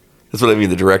 That's what I mean.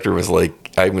 The director was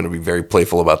like, I'm going to be very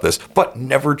playful about this, but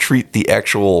never treat the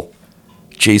actual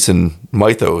Jason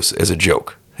mythos as a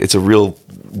joke. It's a real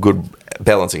good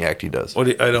balancing act he does. What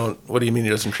do you mean he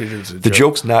doesn't treat it as a joke? The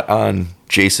joke's not on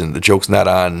Jason. The joke's not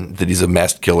on that he's a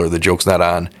masked killer. The joke's not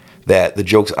on that. The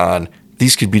joke's on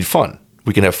these could be fun.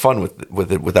 We can have fun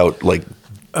with it without like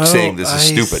saying this is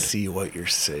stupid. I see what you're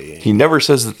saying. He never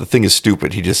says that the thing is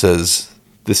stupid. He just says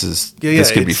this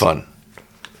could be fun.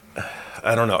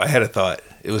 I don't know. I had a thought.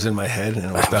 It was in my head, and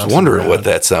I was wondering what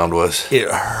that sound was. It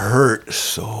hurt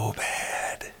so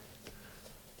bad.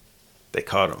 They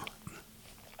caught him,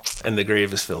 and the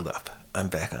grave is filled up. I'm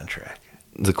back on track.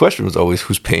 The question was always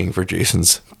who's paying for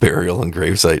Jason's burial and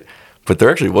gravesite, but there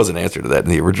actually was an answer to that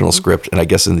in the original script, and I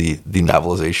guess in the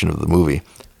novelization of the movie.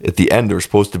 At the end, there was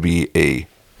supposed to be a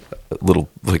little,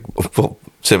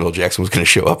 Samuel Jackson was going to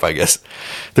show up, I guess.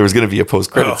 There was going to be a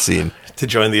post-credit scene. To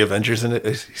join the Avengers in it?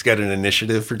 He's got an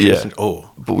initiative for Jason? Yeah.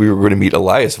 Oh. But we were going to meet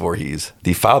Elias Voorhees,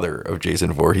 the father of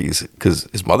Jason Voorhees, because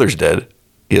his mother's dead.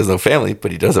 He has no family,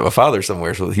 but he does have a father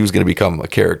somewhere, so he was going to become a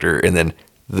character. And then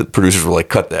the producers were like,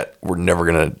 cut that. We're never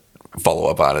going to follow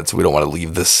up on it, so we don't want to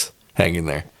leave this hanging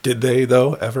there. Did they,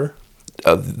 though, ever?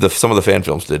 Some of the fan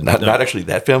films did. Not actually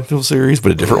that fan film series,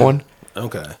 but a different one.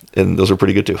 Okay. And those are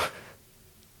pretty good, too.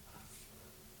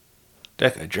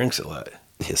 That guy drinks a lot.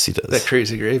 Yes, he does. That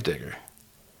crazy gravedigger.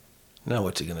 Now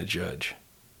what's he going to judge?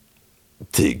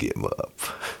 Dig him up.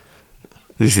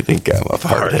 Does he think I'm a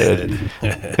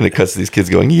hardhead? And it cuts to these kids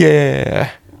going,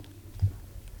 yeah.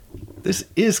 This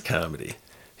is comedy.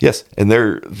 Yes, and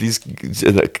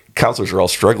the counselors are all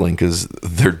struggling because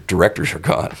their directors are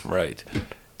gone. Right.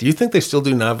 Do you think they still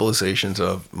do novelizations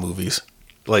of movies?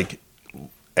 Like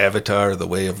Avatar, The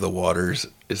Way of the Waters,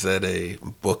 is that a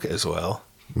book as well?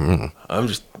 It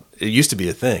used to be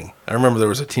a thing. I remember there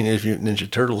was a Teenage Mutant Ninja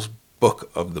Turtles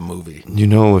book of the movie. You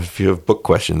know, if you have book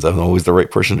questions, I'm always the right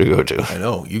person to go to. I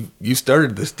know. You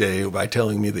started this day by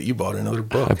telling me that you bought another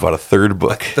book. I bought a third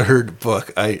book.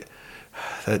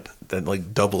 That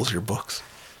like doubles your books.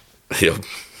 Yep.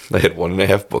 I had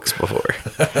 1.5 books before.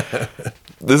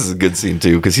 This is a good scene,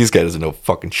 too, because this guy doesn't know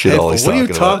fucking shit all he's talking about. What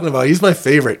are you talking about? He's my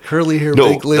favorite. Curly hair,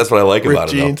 big lip, that's what I like about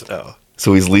jeans. it, though.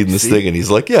 So he's leading this thing, and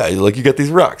he's like, yeah, like you got these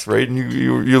rocks, right? And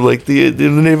you're like the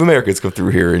Native Americans come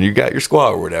through here, and you got your squaw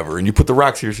or whatever, and you put the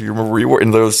rocks here so you remember where you were.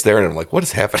 And they're staring at him like, what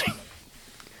is happening?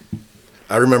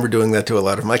 I remember doing that to a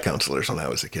lot of my counselors when I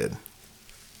was a kid.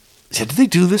 Yeah, do they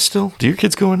do this still? Do your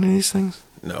kids go into these things?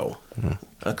 No.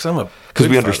 Because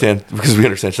we understand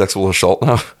sexual assault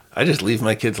now. I just leave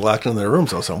my kids locked in their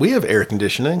rooms all the time. We have air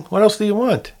conditioning. What else do you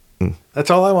want? That's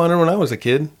all I wanted when I was a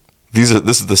kid. This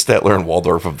is the Statler and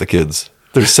Waldorf of the kids.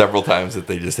 There's several times that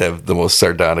they just have the most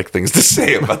sardonic things to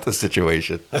say about the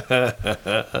situation.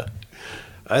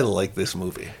 I like this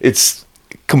movie. It's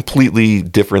completely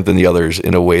different than the others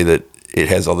in a way that it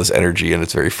has all this energy and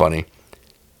it's very funny.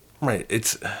 Right.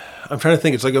 I'm trying to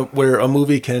think. It's like where a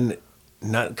movie can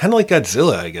not kind of like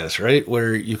Godzilla, I guess, right?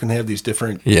 Where you can have these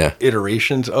different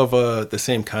iterations of the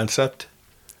same concept.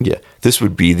 Yeah. This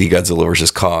would be the Godzilla versus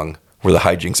Kong, where the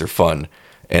hijinks are fun.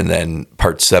 And then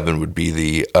part 7 would be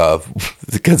the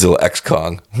Godzilla X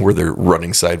Kong, where they're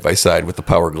running side by side with the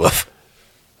power glove.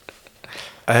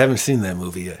 I haven't seen that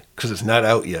movie yet because it's not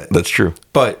out yet. That's true.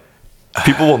 But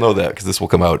people will know that because this will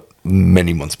come out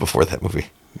many months before that movie.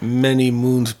 Many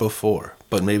moons before.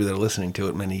 But maybe they're listening to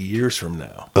it many years from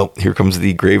now. Well, here comes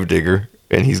the gravedigger,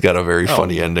 and he's got a very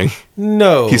funny ending.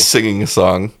 No. He's singing a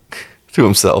song to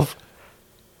himself.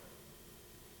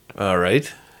 All right.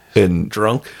 And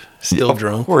drunk? Still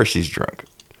drunk? Of course he's drunk.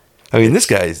 I mean, this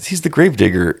guy, he's the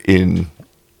gravedigger in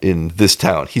this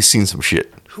town. He's seen some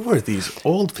shit. Who are these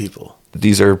old people?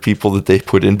 These are people that they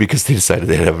put in because they decided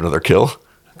they'd have another kill.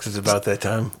 Because it's about that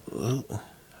time.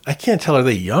 I can't tell. Are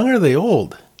they young or are they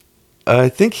old? I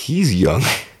think he's young.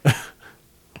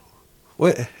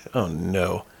 What? Oh,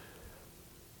 no.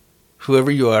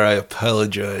 Whoever you are, I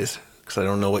apologize. Because I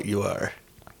don't know what you are.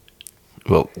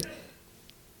 Well,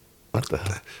 what the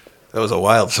hell? That was a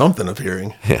wild something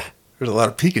appearing. Yeah. There's a lot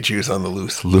of Pikachus on the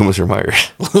loose. Loomis or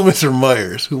Myers. Loomis or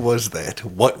Myers. Who was that?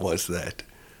 What was that?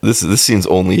 This scene's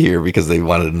only here because they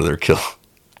wanted another kill.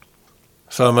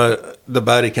 So the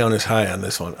body count is high on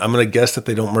this one. I'm going to guess that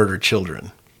they don't murder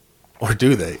children. Or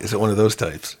do they? Is it one of those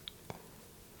types?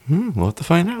 We'll have to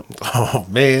find out. Oh,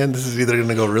 man. This is either going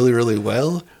to go really, really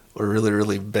well or really,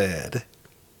 really bad.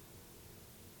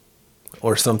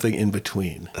 Or something in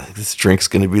between. This drink's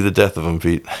going to be the death of him,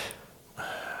 Pete.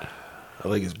 I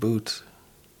like his boots.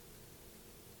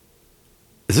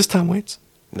 Is this Tom Waits?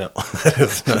 No,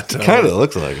 it's not Tom Waits. Kind of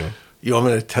looks like him. You want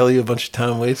me to tell you a bunch of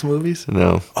Tom Waits movies?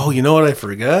 No. Oh, you know what I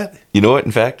forgot? You know what,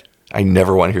 in fact? I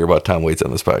never want to hear about Tom Waits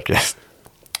on this podcast.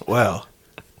 Wow.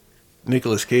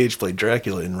 Nicolas Cage played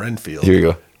Dracula in Renfield. Here you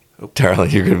go.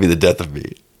 Darling, you're going to be the death of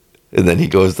me. And then he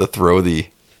goes to throw the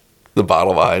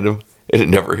bottle behind him,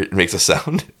 and it makes a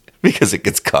sound because it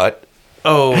gets cut.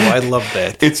 Oh, I love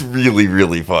that. It's really,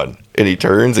 really fun. And he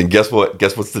turns, and guess what?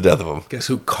 Guess what's the death of him? Guess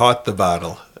who caught the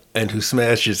bottle and who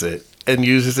smashes it and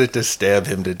uses it to stab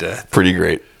him to death. Pretty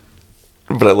great.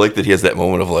 But I like that he has that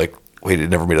moment of like, wait, it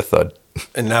never made a thud.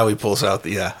 And now he pulls out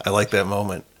I like that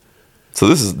moment. So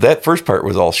that first part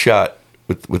was all shot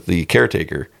with the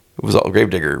caretaker. It was all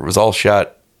Gravedigger. It was all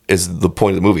shot as the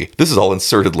point of the movie. This is all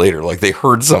inserted later. Like they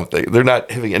heard something. They're not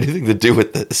having anything to do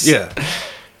with this. Yeah.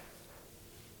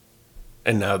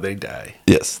 And now they die.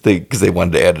 Yes, because they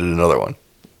wanted to add in another one.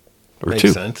 Or Makes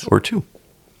two. sense. Or two.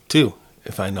 Two,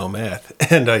 if I know math.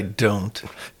 And I don't.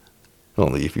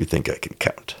 Only if you think I can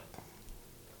count.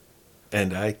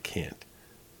 And I can't.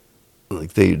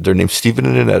 Like they're named Stephen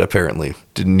and Annette apparently.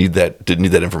 Didn't need that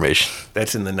information.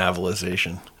 That's in the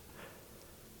novelization.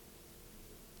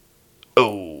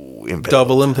 Oh, impale.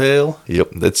 Double impale?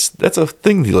 Yep, that's a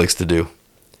thing he likes to do.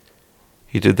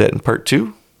 He did that in part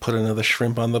 2. Put another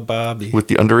shrimp on the bobby. With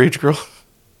the underage girl.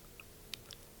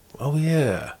 Oh,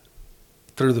 yeah.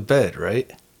 Through the bed,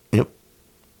 right? Yep.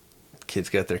 Kids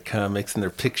got their comics and their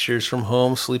pictures from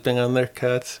home, sleeping on their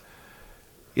cots.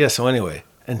 Yeah, so anyway,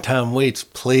 and Tom Waits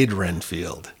played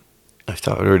Renfield. I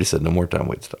already said no more Tom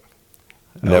Waits talk.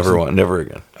 Never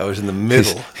again. I was in the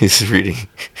middle. He's reading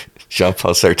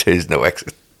Jean-Paul Sartre's No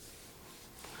Exit.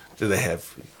 Do they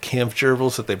have camp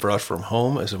gerbils that they brought from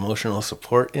home as emotional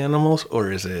support animals,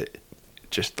 or is it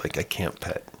just like a camp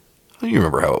pet? You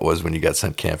remember how it was when you got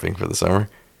sent camping for the summer?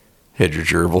 You had your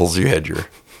gerbils, you had your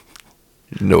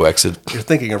No Exit. You're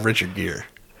thinking of Richard Gere.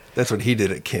 That's what he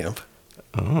did at camp.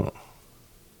 Oh.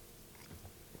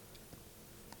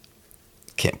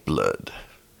 Camp Blood.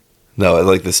 No, I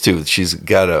like this too. She's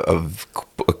got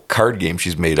a card game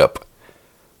she's made up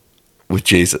with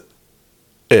Jason.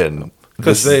 And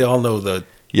because they all know the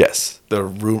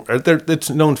room. It's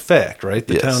known fact, right?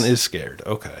 The town is scared.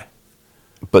 Okay.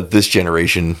 But this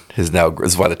generation has now.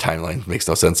 This is why the timeline makes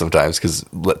no sense sometimes, because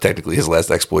technically his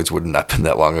last exploits would not have been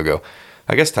that long ago.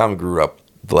 I guess Tom grew up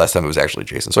the last time it was actually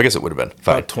Jason, so I guess it would have been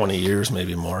fine. About 20 years,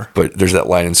 maybe more. But there's that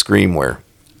line in Scream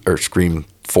Scream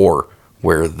 4,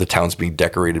 where the town's being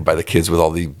decorated by the kids with all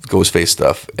the Ghostface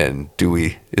stuff, and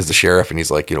Dewey is the sheriff, and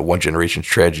he's like, one generation's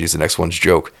tragedy is the next one's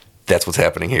joke. That's what's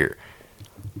happening here.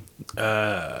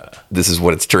 This is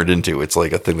what it's turned into. It's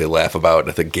like a thing they laugh about, and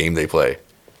it's a game they play.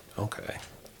 Okay.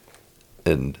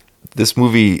 And this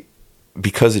movie,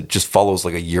 because it just follows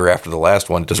like a year after the last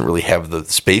one, it doesn't really have the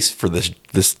space for this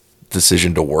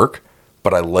decision to work.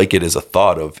 But I like it as a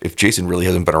thought of, if Jason really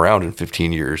hasn't been around in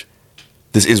 15 years,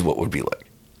 this is what it would be like.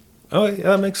 Oh, yeah,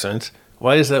 that makes sense.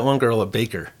 Why is that one girl a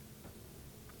baker?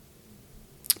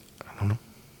 I don't know.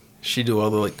 She do all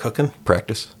the cooking?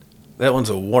 Practice. That one's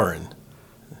a warren.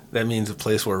 That means a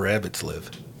place where rabbits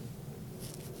live.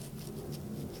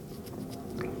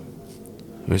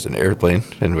 There's an airplane.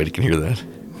 Anybody can hear that.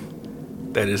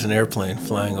 That is an airplane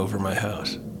flying over my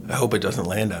house. I hope it doesn't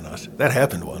land on us. That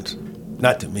happened once.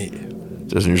 Not to me. It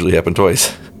doesn't usually happen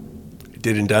twice. It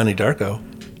did in Donnie Darko.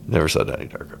 Never saw Donnie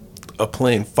Darko. A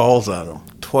plane falls on him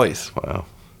twice. Wow.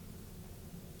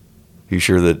 You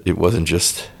sure that it wasn't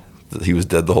just that he was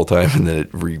dead the whole time and then it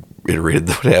reiterated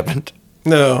what happened?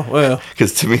 No, well.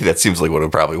 Because to me, that seems like what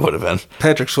it probably would have been.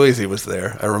 Patrick Swayze was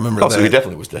there. I remember that. So he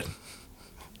definitely was dead.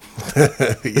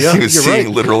 Yeah, he was seeing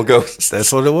right. literal ghosts.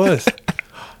 That's what it was.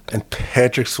 And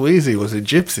Patrick Swayze was a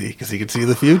gypsy because he could see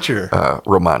the future.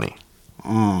 Romani.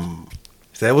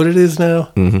 Is that what it is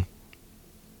now? Mm-hmm.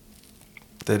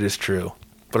 That is true.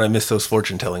 But I miss those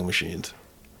fortune-telling machines.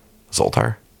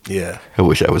 Zoltar. Yeah. I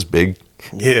wish I was big.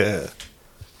 Yeah.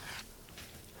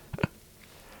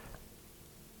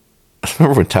 I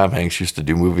remember when Tom Hanks used to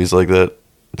do movies like that.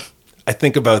 I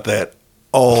think about that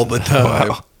all the time.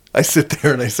 Wow. I sit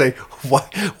there and I say,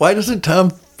 why doesn't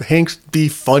Tom Hanks be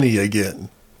funny again?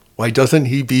 Why doesn't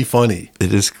he be funny?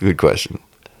 It is a good question.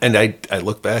 And I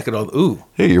look back at all, ooh.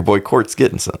 Hey, your boy Court's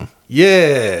getting some.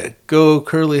 Yeah, go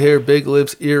curly hair, big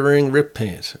lips, earring, rip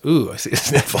pants. Ooh, I see a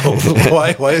sniffle.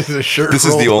 Why is his shirt This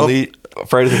is the rolled only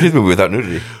Friday the 13th movie without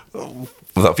nudity.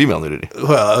 Without female nudity.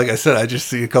 Well, like I said, I just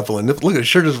see a couple of nipples. Look, his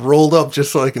shirt is rolled up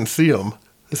just so I can see him.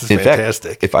 This is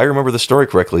fantastic. Fact, if I remember the story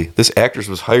correctly, this actress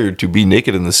was hired to be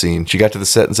naked in the scene. She got to the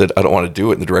set and said, I don't want to do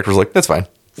it. And the director was like, that's fine.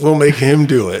 We'll make him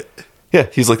do it. Yeah,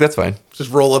 he's like, that's fine. Just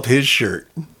roll up his shirt.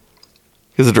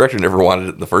 Because the director never wanted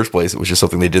it in the first place. It was just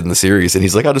something they did in the series. And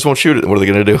he's like, I just won't shoot it. What are they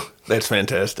going to do? That's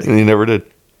fantastic. And he never did.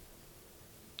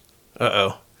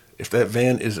 Uh-oh. If that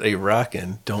van is a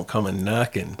rockin', don't come a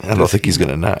knockin'. I don't think he's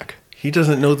going to knock. He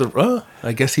doesn't know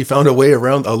I guess he found a way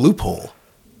around a loophole.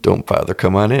 Don't bother,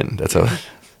 come on in. That's how.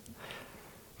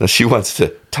 Now she wants to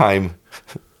time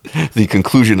the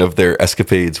conclusion of their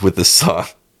escapades with this song.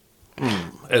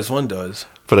 As one does.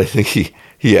 But I think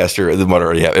he asked her, the mother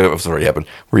already happened, it was already happened,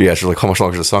 where he asked her, like, how much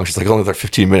longer is the song? She's like, only like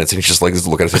 15 minutes. And he's just like, this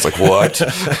look at us, he's like, what?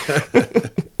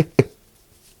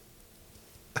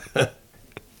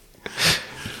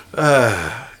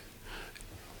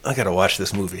 I got to watch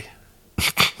this movie.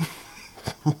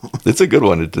 It's a good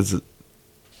one.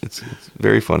 It's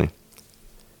very funny.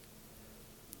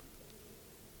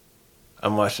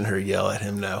 I'm watching her yell at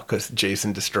him now because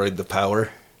Jason destroyed the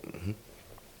power. Mm-hmm.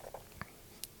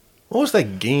 What was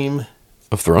that game?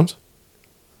 Of Thrones?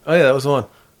 Oh, yeah, that was the one.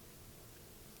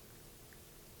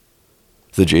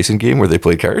 The Jason game where they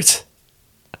play cards?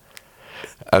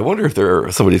 I wonder if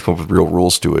somebody's come up with real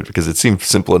rules to it, because it seemed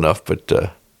simple enough, but...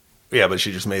 Yeah, but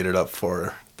she just made it up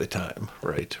for the time.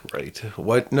 Right.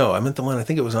 What? No, I meant the one, I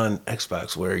think it was on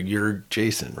Xbox, where you're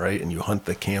Jason, right? And you hunt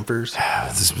the campers.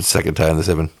 This is the second time this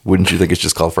happened. Wouldn't you think it's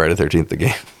just called Friday the 13th, the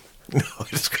game? No,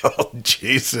 it's called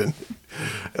Jason.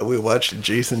 And we watched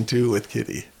Jason 2 with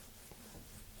Kitty.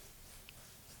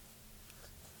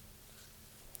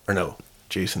 Or no,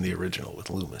 Jason the original with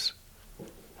Loomis.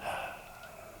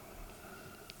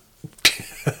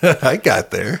 I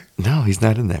got there. No, he's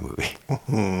not in that movie.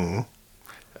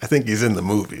 I think he's in the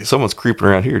movie. Someone's creeping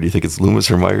around here. Do you think it's Loomis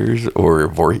or Myers or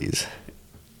Voorhees?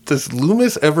 Does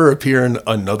Loomis ever appear in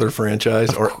another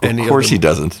franchise or any? Of course he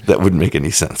doesn't. That wouldn't make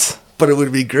any sense. But it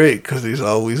would be great because he's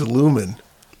always looming.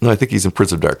 No, I think he's in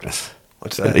Prince of Darkness.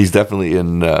 What's that? He's definitely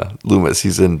in Loomis.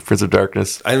 He's in Prince of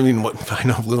Darkness. I mean, I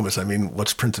know Loomis. I mean,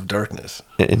 what's Prince of Darkness?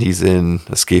 And he's in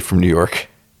Escape from New York.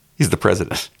 He's the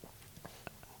president.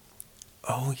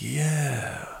 Oh,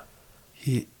 yeah.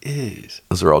 He is.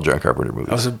 Those are all John Carpenter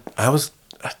movies.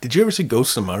 Did you ever see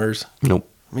Ghosts of Mars? Nope.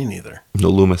 Me neither. No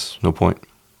Loomis, no point.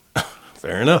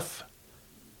 Fair enough.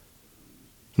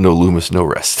 No Loomis, no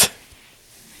rest.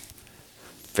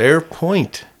 Fair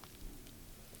point.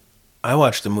 I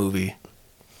watched a movie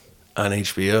on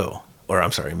HBO, or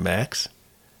I'm sorry, Max,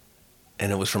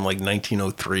 and it was from like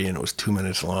 1903, and it was 2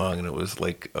 minutes long, and it was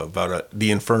like about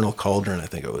the Infernal Cauldron, I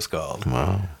think it was called.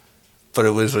 Wow. But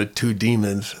it was two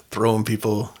demons throwing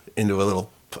people into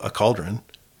a cauldron,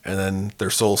 and then their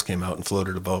souls came out and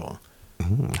floated above them.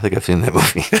 I think I've seen that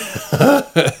movie.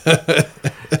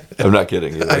 I'm not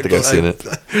kidding. I think I've seen it.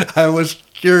 I was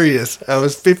curious. I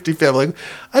was 50. I'm like,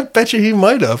 I bet you he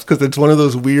might have, because it's one of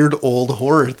those weird old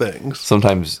horror things.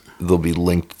 Sometimes they'll be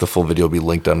linked. The full video will be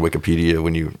linked on Wikipedia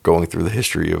when you're going through the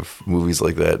history of movies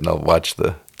like that, and I'll watch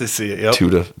to see it. Yep.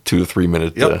 2 to 3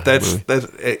 minute. Yep, that's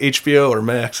HBO or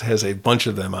Max has a bunch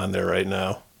of them on there right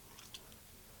now.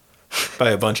 By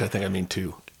a bunch, I think I mean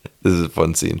 2. This is a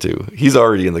fun scene too. He's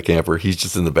already in the camper. He's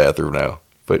just in the bathroom now.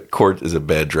 But Court is a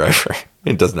bad driver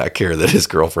and does not care that his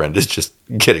girlfriend is just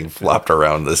getting flopped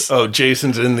around this. Oh,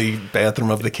 Jason's in the bathroom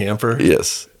of the camper?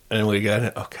 Yes. And we got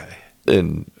it? Okay.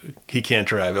 And he can't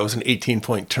drive. It was an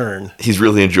 18-point turn. He's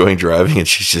really enjoying driving, and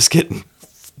she's just getting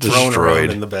thrown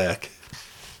around in the back.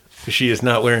 She is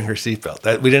not wearing her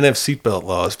seatbelt. We didn't have seatbelt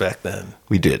laws back then.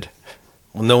 We did.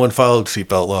 Well, no one followed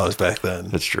seatbelt laws back then.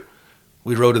 That's true.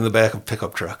 We rode in the back of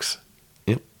pickup trucks.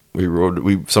 Yep.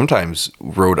 We sometimes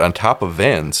rode on top of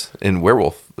vans in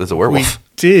Werewolf. As a werewolf. We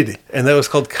did. And that was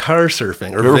called car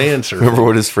surfing or van surfing. Remember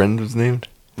what his friend was named?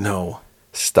 No.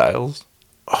 Styles?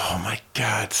 Oh my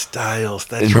God, Styles.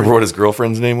 That's and remember what his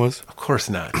girlfriend's name was? Of course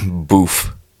not.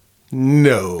 Boof.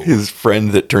 No. His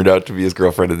friend that turned out to be his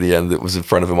girlfriend in the end, that was in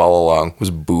front of him all along,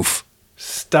 was Boof.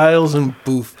 Styles and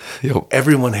Boof. Yep.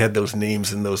 Everyone had those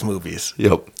names in those movies.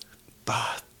 Yep.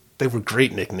 They were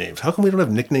great nicknames. How come we don't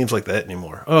have nicknames like that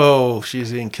anymore? Oh,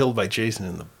 she's being killed by Jason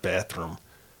in the bathroom.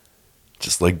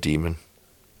 Just like Demon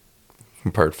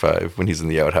from Part 5, when he's in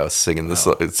the outhouse singing the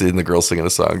song, seeing the girl singing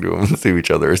a song to him to each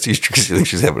other. She thinks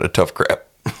she's having a tough crap.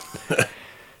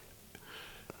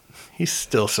 He's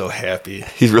still so happy.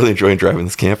 He's really enjoying driving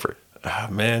this camper. Oh,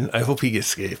 man, I hope he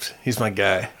escapes. He's my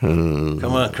guy. Come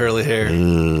on, curly hair.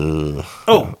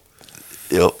 Oh.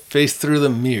 Yep. Face through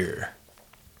the mirror.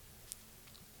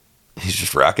 He's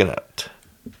just rocking out.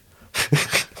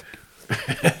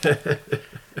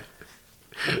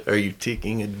 Are you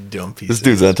taking a dump? This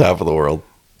dude's on top of the world.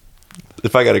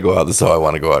 If I got to go out, this is how I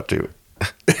want to go out too.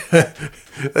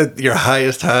 Your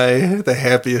highest high, the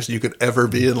happiest you could ever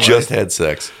be in life. Just had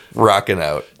sex, rocking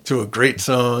out to a great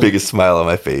song. Biggest smile on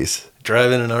my face.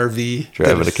 Driving an RV.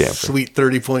 Driving a camper. Sweet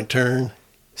 30-point turn.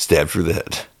 Stabbed through the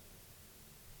head.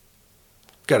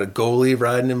 Got a goalie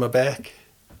riding in my back.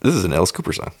 This is an Alice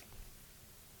Cooper song.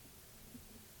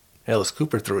 Alice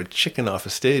Cooper threw a chicken off a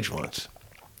stage once.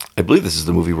 I believe this is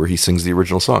the movie where he sings the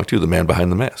original song, too, The Man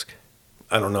Behind the Mask.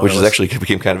 I don't know. Which is actually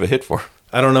became kind of a hit for him.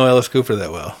 I don't know Alice Cooper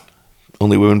that well.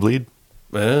 Only Women Bleed?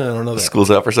 I don't know that. School's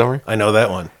Out for Summer? I know that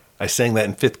one. I sang that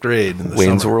in 5th grade in the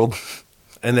Wayne's summer. World?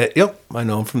 And that, yep, I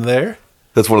know him from there.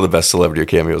 That's one of the best celebrity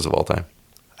cameos of all time.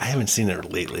 I haven't seen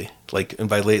it lately. And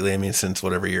by lately, I mean since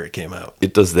whatever year it came out.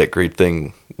 It does that great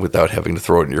thing without having to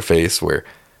throw it in your face where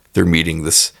they're meeting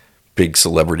this big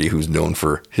celebrity who's known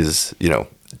for his,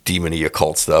 demon-y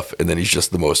occult stuff, and then he's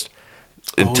just the most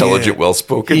intelligent,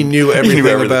 well-spoken. He knew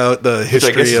everything about the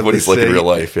history which I guess is of what the he's like in state. real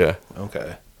life, yeah.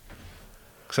 Okay.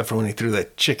 Except for when he threw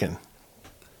that chicken,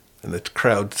 and the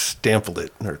crowd stampled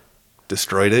it, or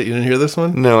destroyed it. You didn't hear this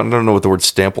one? No, I don't know what the word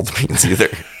stampled means either.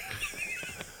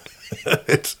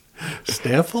 It's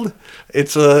stampled?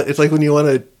 It's like when you want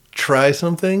to try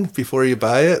something before you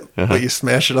buy it, but you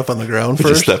smash it up on the ground You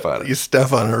first. step on it. You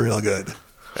step on it real good.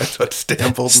 That's what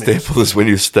stampled means. Stampled is when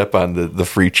you step on the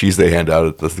free cheese they hand out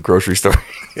at the grocery store.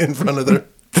 In front of their...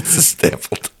 This is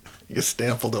stampled. You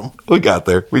stampled them. We got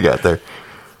there.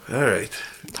 All right.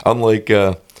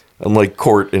 Unlike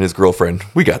Court and his girlfriend,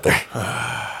 we got there.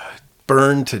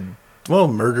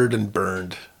 Murdered and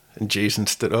burned. And Jason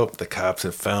stood up. The cops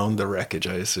have found the wreckage,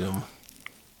 I assume.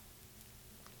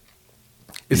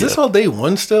 Is this all day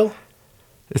one still?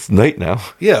 It's night now.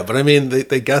 Yeah, but I mean,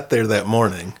 they got there that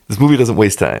morning. This movie doesn't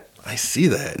waste time. I see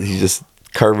that. He's just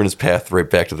carving his path right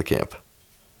back to the camp.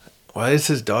 Why is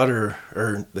his daughter,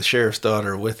 or the sheriff's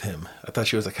daughter, with him? I thought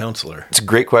she was a counselor. It's a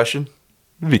great question,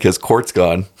 because Court's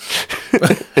gone,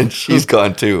 and she's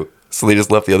gone too. So they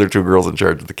just left the other 2 girls in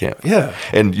charge of the camp. Yeah.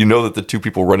 And you know that the 2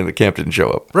 people running the camp didn't show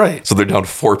up. Right. So they're down to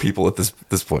 4 people at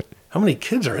this point. How many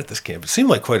kids are at this camp? It seemed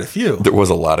like quite a few. There was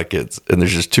a lot of kids, and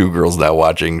there's just 2 girls now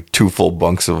watching 2 full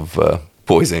bunks of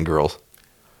boys and girls.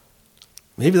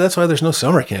 Maybe that's why there's no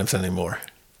summer camps anymore.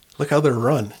 Look how they're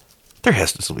run. There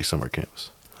has to still be summer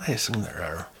camps. I assume there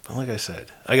are. But like I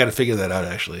said, I got to figure that out,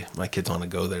 actually. My kids want to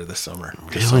go there this summer.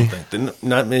 Do Really? something.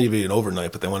 Not maybe an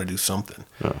overnight, but they want to do something.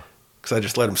 Oh. Because I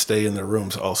just let them stay in their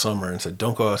rooms all summer and said,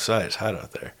 don't go outside. It's hot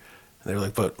out there. And they were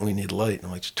like, but we need light. And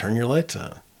I'm like, just turn your lights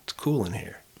on. It's cool in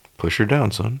here. Push her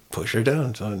down, son. Push her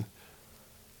down, son.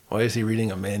 Why is he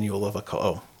reading a manual of a call?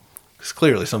 Oh, it's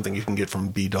clearly something you can get from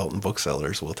B. Dalton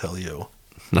booksellers, will tell you.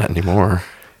 Not anymore.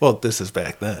 Well, this is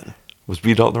back then. Was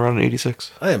B. Dalton around in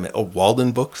 86? I am. Oh,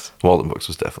 Walden Books? Walden Books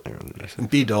was definitely around in 86. And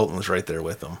B. Dalton was right there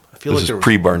with them. I feel This like there is was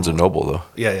pre-Barnes & Noble, though.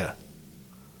 Yeah.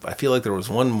 I feel like there was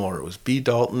one more. It was B.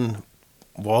 Dalton,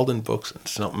 Walden Books, and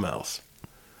something else.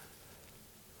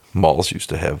 Malls used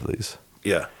to have these.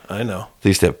 Yeah, I know. They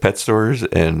used to have pet stores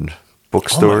and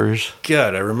bookstores. Oh my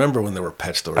God, I remember when there were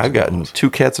pet stores. I've gotten 2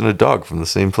 cats and a dog from the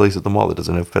same place at the mall that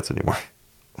doesn't have pets anymore.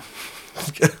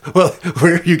 Well,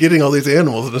 where are you getting all these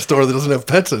animals in a store that doesn't have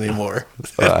pets anymore?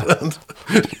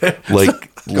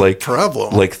 like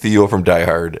problem. Like Theo from Die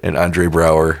Hard and Andre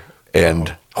Braugher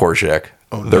and Horshack.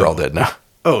 They're all dead now.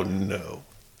 Oh, no.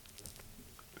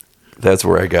 That's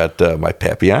where I got my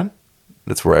Papillon.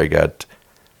 That's where I got...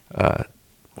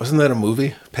 Wasn't that a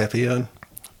movie, Papillon?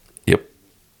 Yep.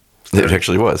 It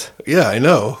actually was. Yeah, I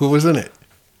know. Who was in it?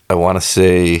 I want to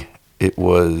say it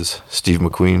was Steve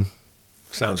McQueen.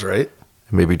 Sounds right.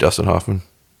 Maybe Dustin Hoffman.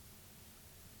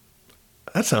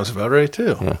 That sounds about right,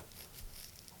 too. Yeah.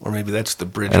 Or maybe that's the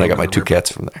bridge. And I got over my the 2 river.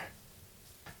 cats from there.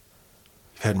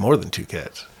 You've had more than 2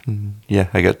 cats. Yeah,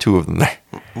 I got 2 of them there.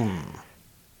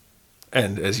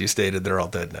 And as you stated, they're all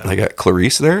dead now. I got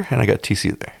Clarice there, and I got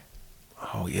TC there.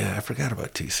 Oh, yeah, I forgot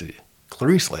about TC.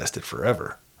 Clarice lasted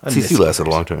forever. I TC miss lasted a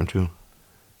Clarice. long time, too.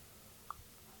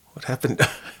 What happened?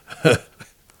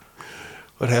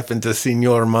 What happened to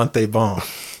Senor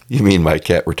Montebon? You mean my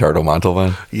cat, Ritardo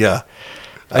Montalban? Yeah.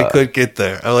 I could get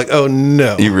there. I'm like, oh,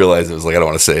 no. You realize it was like, I don't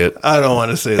want to say it. I don't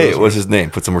want to say Hey, those what's his name?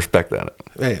 Put some respect on it.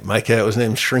 Hey, my cat was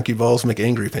named Shrinky Balls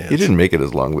McAngry Pants. He didn't make it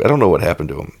as long. I don't know what happened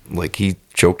to him. Like, he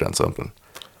choked on something.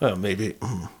 Oh, maybe.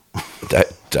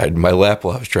 Died in my lap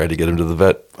while I was trying to get him to the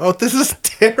vet. Oh, this is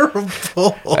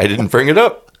terrible. I didn't bring it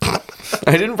up.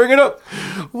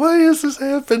 Why is this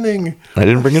happening? I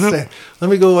didn't bring it up. Let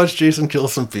me go watch Jason kill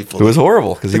some people. It was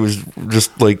horrible because he was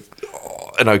just like,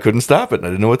 and I couldn't stop it. And I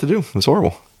didn't know what to do. It was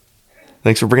horrible.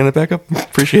 Thanks for bringing that back up.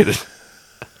 Appreciate it.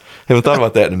 Haven't thought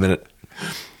about that in a minute.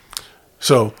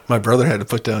 So my brother had to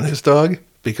put down his dog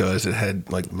because it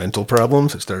had like mental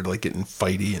problems. It started like getting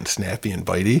fighty and snappy and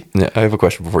bitey. Yeah, I have a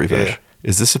question before you finish. Yeah.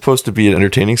 Is this supposed to be an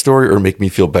entertaining story or make me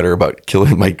feel better about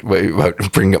killing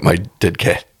about bringing up my dead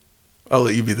cat? I'll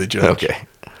let you be the judge. Okay.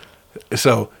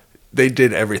 So they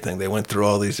did everything. They went through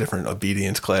all these different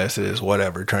obedience classes,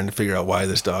 whatever, trying to figure out why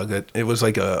this dog. It was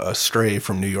like a stray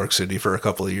from New York City for a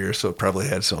couple of years, so it probably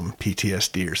had some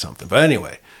PTSD or something. But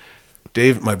anyway,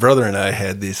 Dave, my brother and I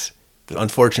had the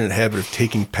unfortunate habit of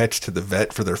taking pets to the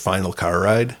vet for their final car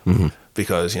ride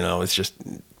because, it's just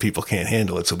people can't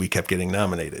handle it, so we kept getting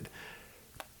nominated.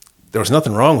 There was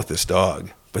nothing wrong with this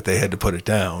dog, but they had to put it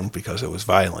down because it was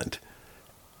violent.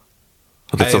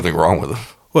 Well, there's something wrong with him.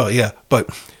 Well, yeah, but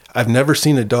I've never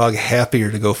seen a dog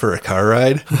happier to go for a car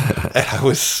ride. And I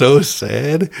was so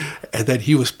sad. And then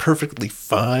he was perfectly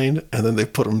fine. And then they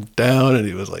put him down and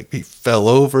he fell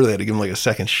over. They had to give him like a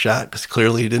second shot because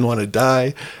clearly he didn't want to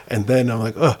die. And then I'm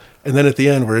like, oh. And then at the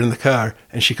end, we're in the car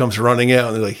and she comes running out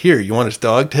and they're like, here, you want his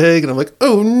dog tag? And I'm like,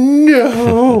 oh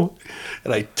no.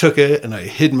 And I took it and I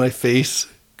hid my face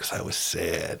because I was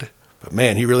sad. But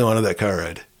man, he really wanted that car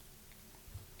ride.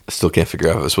 I still can't figure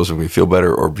out if it was supposed to make me feel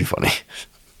better or be funny.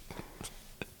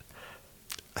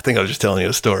 I think I was just telling you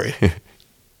a story.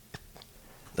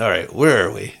 All right, where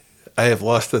are we? I have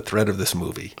lost the thread of this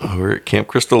movie. We're at Camp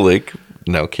Crystal Lake,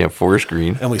 now Camp Forest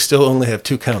Green. And we still only have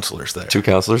 2 counselors there. 2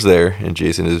 counselors there, and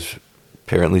Jason is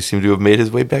apparently seemed to have made his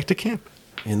way back to camp.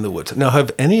 In the woods. Now,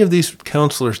 have any of these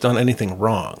counselors done anything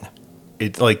wrong?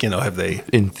 Have they?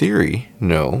 In theory,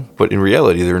 no. But in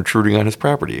reality, they're intruding on his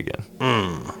property again.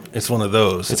 It's one of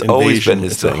those. It's always been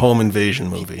his thing. It's a home invasion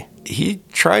movie. He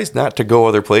tries not to go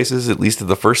other places, at least in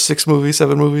the first 7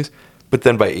 movies. But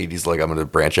then by 8, he's like, I'm going to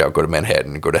branch out, go to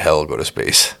Manhattan, go to hell, go to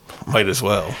space. Might as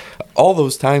well. All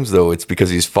those times, though, it's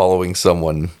because he's following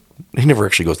someone. He never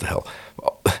actually goes to hell.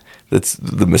 That's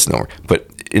the misnomer. But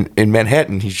in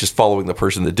Manhattan, he's just following the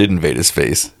person that did invade his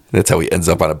space. That's how he ends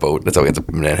up on a boat. That's how he ends up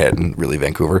in Manhattan, really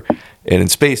Vancouver. And in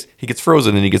space, he gets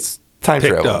frozen and he gets time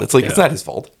travel. It's like, It's not his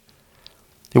fault.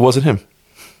 It wasn't him.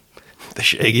 The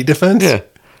Shaggy defense? Yeah.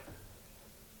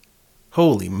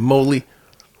 Holy moly.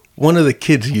 One of the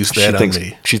kids used that on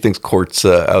me. She thinks Court's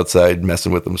outside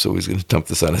messing with him, so he's going to dump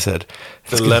this on his head.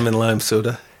 The lemon lime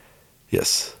soda?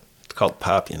 Yes. It's called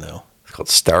Pop, It's called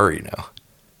Starry now.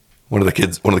 One of the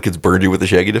kids burned you with the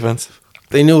Shaggy defense?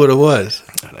 They knew what it was.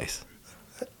 Oh, nice.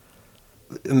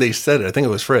 And they said it. I think it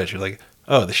was Fred. You're like,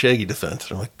 oh, the Shaggy defense.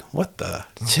 And I'm like, what the?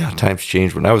 See how times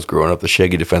changed. When I was growing up, the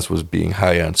Shaggy defense was being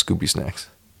high on Scooby snacks.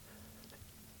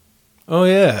 Oh,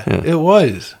 yeah. It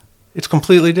was. It's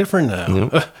completely different now.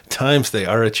 Yep. Times they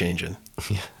are a-changing.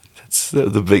 Yeah, that's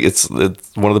it's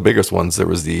one of the biggest ones. There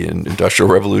was the Industrial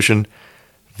Revolution,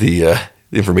 the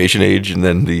Information Age, and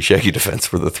then the Shaggy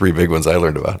defense were the 3 big ones I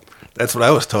learned about. That's what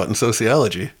I was taught in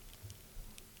sociology.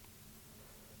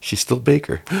 She's still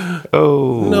Baker.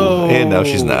 Oh, no. And now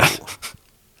she's not.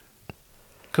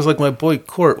 Because, my boy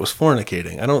Court was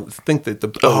fornicating. I don't think that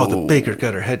the Baker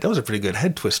got her head. That was a pretty good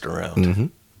head twist around. Mm-hmm.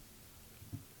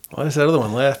 Why is that other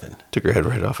one laughing? Took her head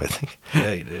right off, I think.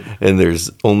 Yeah, he did. And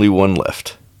there's only one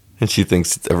left. And she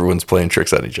thinks everyone's playing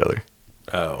tricks on each other.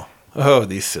 Oh,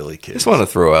 these silly kids. I just want to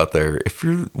throw out there, if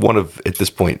you're at this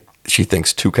point, she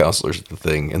thinks 2 counselors at the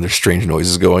thing and there's strange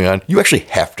noises going on, you actually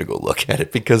have to go look at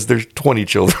it because there's 20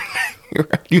 children.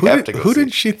 Who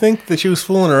did she think that she was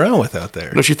fooling around with out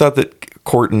there? No, she thought that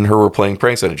Court and her were playing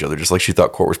pranks on each other, just like she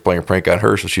thought Court was playing a prank on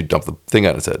her, so she'd dump the thing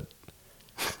on his head.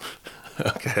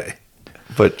 Okay.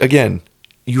 But again,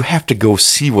 you have to go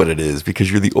see what it is because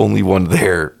you're the only one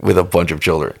there with a bunch of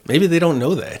children. Maybe they don't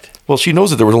know that. Well, she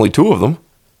knows that there was only 2 of them.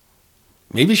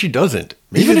 Maybe she doesn't.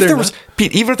 Maybe even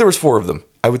if there was 4 of them,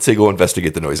 I would say go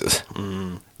investigate the noises.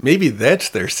 Maybe that's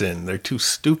their sin. They're too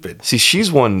stupid. See, she's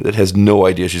one that has no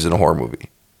idea she's in a horror movie.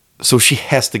 So she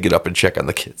has to get up and check on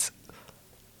the kids.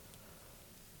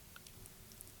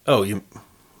 Oh,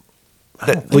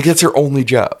 that's her only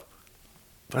job.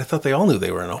 But I thought they all knew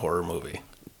they were in a horror movie.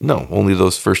 No, only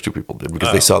those first 2 people did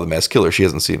because they saw the mass killer. She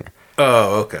hasn't seen her.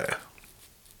 Oh, okay.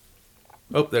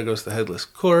 Oh, there goes the headless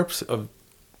corpse of...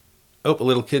 Oh, a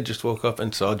little kid just woke up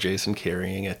and saw Jason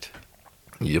carrying it.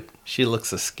 Yep. She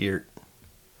looks a skeert.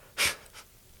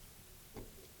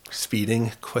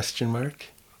 Speeding? ?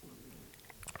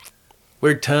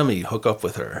 Where'd Tommy hook up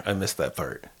with her? I missed that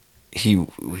part.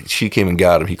 She came and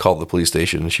got him. He called the police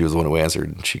station, and she was the one who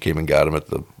answered. And she came and got him at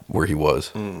where he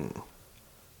was.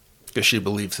 Because she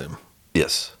believes him.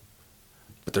 Yes.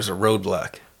 But there's a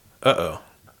roadblock. Uh-oh.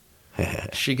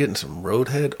 Is she getting some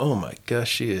roadhead? Oh my gosh,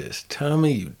 she is.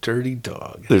 Tommy, you dirty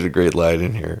dog. There's a great line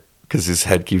in here because his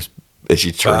head keeps, as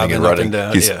she's turning and running,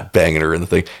 he's banging her in the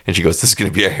thing. And she goes, this is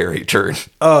going to be a hairy turn.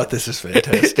 Oh, this is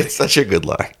fantastic. It's such a good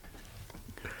line.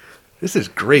 This is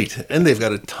great. And they've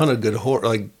got a ton of good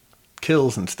horror,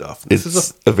 kills and stuff.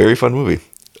 It's a very fun movie.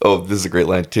 Oh, this is a great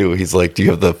line too. He's like, do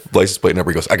you have the license plate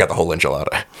number? He goes, I got the whole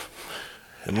enchilada.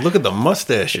 And look at the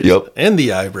mustaches. Yep. And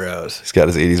the eyebrows. He's got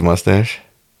his 80s mustache.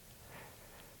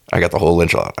 I got the whole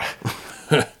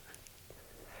enchilada.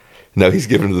 Now he's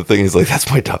giving the thing. He's like, that's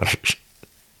my daughter's.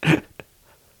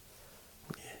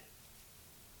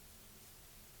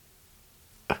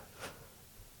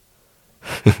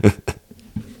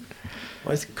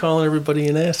 Why is he calling everybody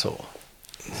an asshole?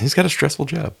 He's got a stressful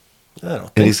job. I don't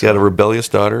think And he's got a rebellious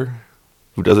daughter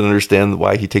who doesn't understand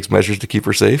why he takes measures to keep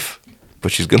her safe,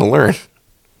 but she's going to learn.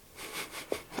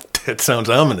 That sounds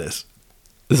ominous.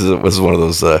 This is one of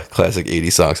those classic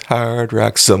 80s songs. Hard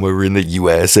rock somewhere in the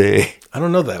USA. I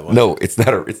don't know that one. No, it's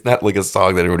not like a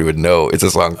song that everybody would know. It's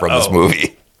a song from this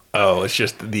movie. Oh, it's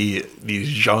just the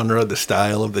genre, the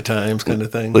style of the times kind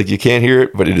of thing. Like you can't hear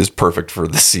it, but it is perfect for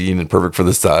the scene and perfect for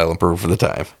the style and perfect for the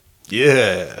time.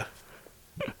 Yeah.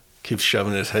 Keeps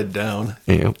shoving his head down.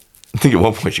 Yeah. I think at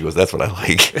one point she goes, "That's what I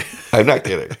like." I'm not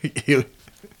kidding. Did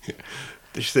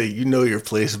she say, "You know your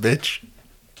place, bitch"?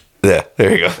 Yeah,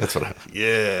 there you go. That's what I.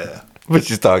 Yeah. But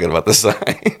she's talking about the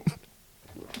sign.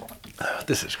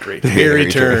 This is great.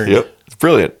 Harry Turn. Yep. It's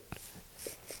brilliant.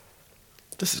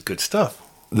 This is good stuff.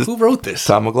 Who wrote this?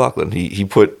 Tom McLaughlin. He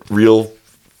put real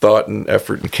thought and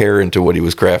effort and care into what he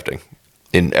was crafting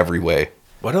in every way.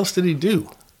 What else did he do?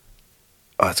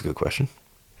 Oh, that's a good question.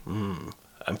 I'm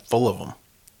full of them.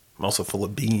 I'm also full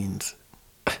of beans.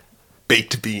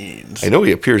 Baked beans. I know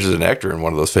he appears as an actor in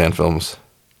one of those fan films,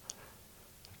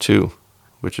 too,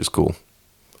 which is cool.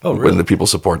 Oh, really? When the people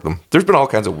support them. There's been all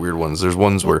kinds of weird ones. There's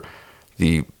ones where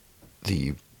the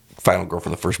final girl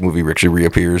from the first movie actually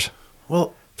reappears.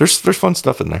 Well, there's fun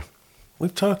stuff in there.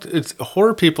 We've talked. It's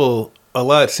horror people a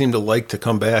lot seem to like to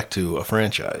come back to a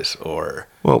franchise or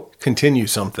continue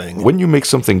something. When you make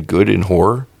something good in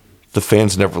horror, the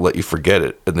fans never let you forget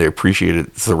it, and they appreciate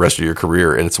it for the rest of your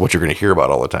career, and it's what you're going to hear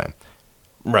about all the time.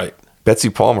 Right. Betsy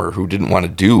Palmer, who didn't want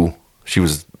to do, she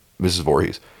was Mrs.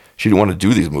 Voorhees. She didn't want to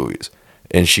do these movies.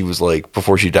 And she was like,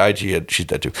 before she died, she's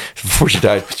dead too. Before she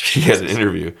died, she had an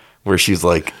interview where she's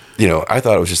like, I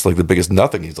thought it was just like the biggest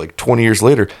nothing. He's like, 20 years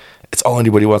later, it's all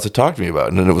anybody wants to talk to me about.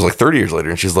 And then it was like 30 years later.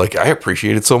 And she's like, I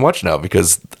appreciate it so much now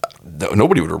because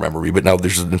nobody would remember me. But now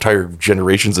there's entire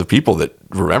generations of people that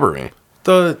remember me.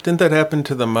 Didn't that happen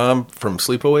to the mom from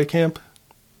Sleepaway Camp?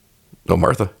 No,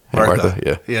 Martha. Martha.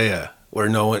 Yeah. Yeah.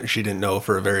 Where she didn't know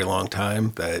for a very long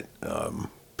time that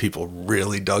people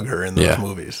really dug her in those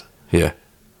movies. Yeah.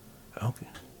 Okay.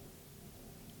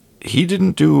 He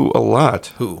didn't do a lot.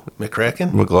 Who?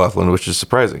 McCracken? McLaughlin, which is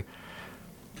surprising.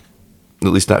 At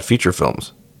least not feature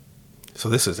films. So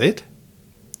this is it?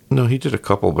 No, he did a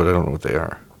couple, but I don't know what they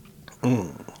are.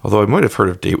 Although I might have heard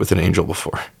of Date with an Angel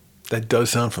before. That does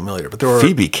sound familiar. But there were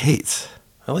Phoebe Cates.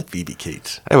 I like Phoebe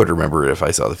Cates. I would remember it if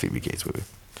I saw the Phoebe Cates movie.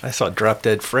 I saw Drop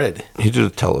Dead Fred. He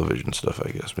did television stuff,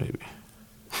 I guess, maybe.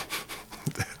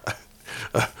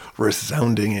 A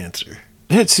resounding answer.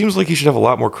 It seems like he should have a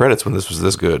lot more credits when this was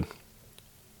this good.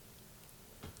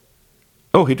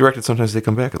 Oh, he directed Sometimes They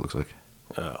Come Back, it looks like.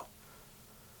 Oh.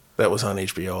 That was on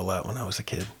HBO a lot when I was a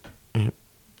kid. Yeah.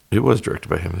 It was directed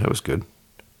by him. That was good.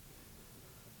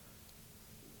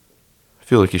 I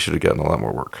feel like he should have gotten a lot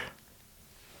more work.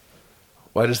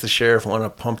 Why does the sheriff want to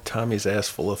pump Tommy's ass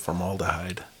full of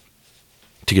formaldehyde?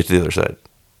 To get to the other side.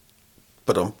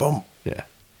 Ba-dum-bum. Yeah.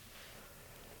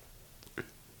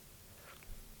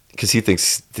 Because he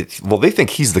thinks they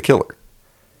think he's the killer.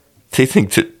 They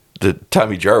think that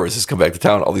Tommy Jarvis has come back to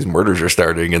town. All these murders are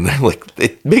starting, and they're like,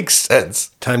 it makes sense.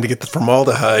 Time to get the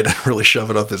formaldehyde and really shove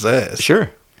it up his ass.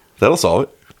 Sure. That'll solve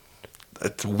it.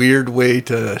 That's a weird way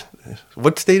to...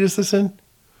 What state is this in?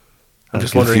 I'm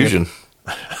just confusion.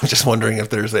 I'm just wondering if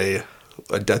there's a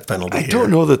death penalty here. I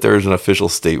don't know that there's an official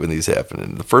state when these happen.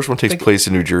 And the first one takes place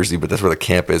in New Jersey, but that's where the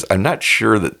camp is. I'm not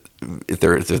sure that if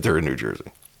they're in New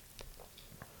Jersey.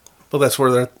 Well, that's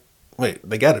where they're... Wait,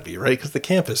 they got to be, right? Because the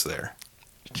camp is there.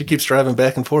 She keeps driving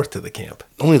back and forth to the camp.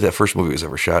 Only that first movie was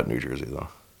ever shot in New Jersey, though.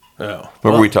 Oh.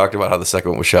 Remember we talked about how the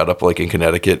second one was shot up like in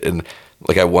Connecticut, and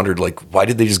like I wondered, like, why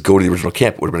did they just go to the original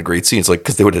camp? It would have been a great scene. It's like,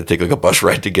 because they would have to take like a bus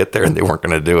ride to get there, and they weren't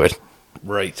going to do it.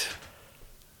 Right.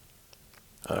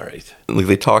 All right. Like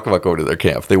they talk about going to their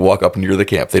camp. They walk up near the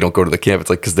camp. They don't go to the camp. It's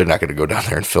like, because they're not going to go down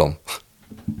there and film.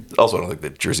 Also, I don't think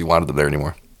that Jersey wanted them there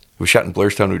anymore. It was shot in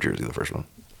Blairstown, New Jersey, the first one.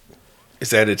 Is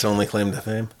that its only claim to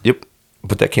fame? Yep.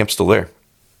 But that camp's still there.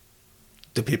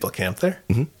 Do people camp there?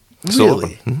 Mm-hmm.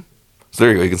 Really? Mm-hmm. So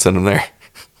there you go. You can send them there.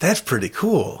 That's pretty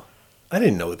cool. I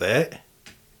didn't know that.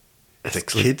 It's a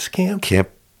kids camp? Camp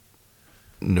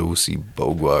Nosi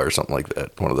Bogwa or something like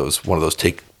that. One of those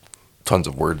take tons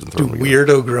of words and throw them together.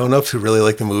 Weirdo grown-ups who really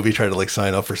like the movie try to like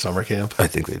sign up for summer camp? I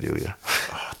think they do, yeah.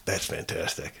 Oh, that's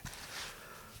fantastic.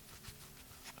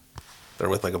 They're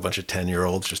with like a bunch of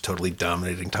 10-year-olds just totally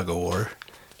dominating tug of war.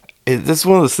 That's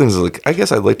one of those things. Like, I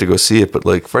guess I'd like to go see it, but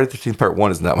like Friday the 13th Part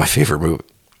 1 is not my favorite movie.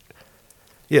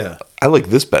 Yeah. I like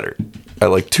this better. I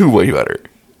like 2 way better.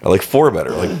 I like 4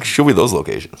 better. Like, show me those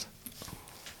locations.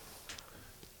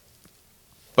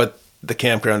 But the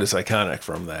campground is iconic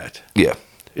from that. Yeah.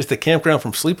 Is the campground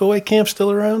from Sleepaway Camp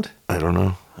still around? I don't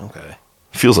know. Okay.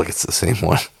 Feels like it's the same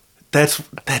one. That's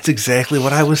exactly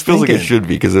what I was Feels thinking. like it should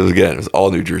be because it was all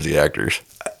New Jersey actors.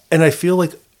 And I feel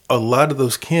like a lot of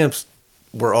those camps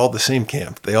were all the same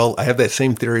camp. I have that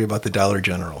same theory about the Dollar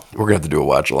General. We're gonna have to do a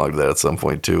watch along to that at some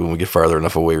point too, when we get farther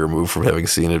enough away removed from having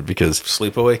seen it because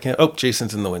Sleepaway Camp. Oh,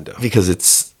 Jason's in the window. Because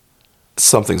it's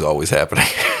something's always happening.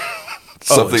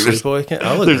 Sleepaway Camp.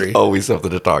 I'll agree. There's always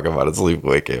something to talk about at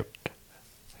Sleepaway Camp.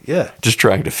 Yeah. Just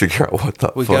trying to figure out what the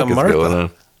fuck is going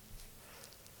on.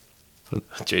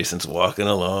 Jason's walking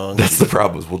along. That's the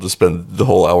problem. Is we'll just spend the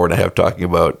whole hour and a half talking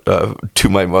about for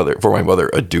my mother,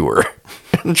 a doer,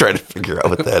 and trying to figure out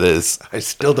what that is. I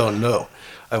still don't know.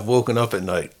 I've woken up at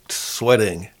night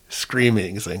sweating,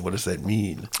 screaming, saying, "What does that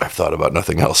mean?" I've thought about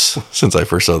nothing else since I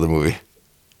first saw the movie.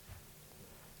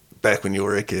 Back when you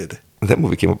were a kid. That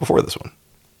movie came up before this one.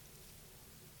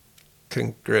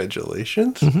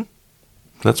 Congratulations. Mm-hmm.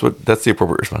 That's the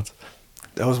appropriate response.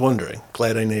 I was wondering.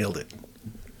 Glad I nailed it.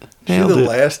 Nailed it.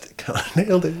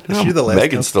 Nailed it. Is she the last?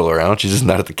 Megan's still around. She's just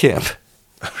not at the camp.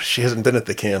 She hasn't been at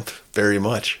the camp very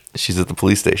much. She's at the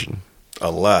police station. A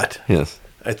lot. Yes.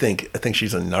 I think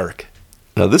she's a narc.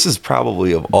 Now this is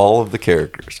probably of all of the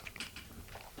characters,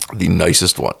 the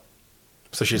nicest one.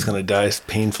 So she's going to die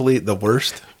painfully. The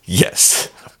worst. Yes.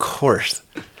 Of course.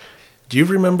 Do you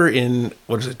remember in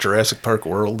Jurassic Park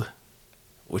World,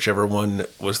 whichever one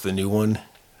was the new one,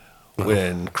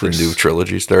 when Chris, the new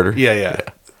trilogy starter? Yeah.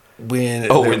 When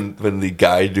the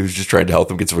guy who's just trying to help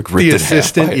him gets ripped in half. The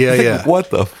assistant, yeah. What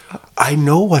the? I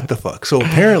know what the fuck. So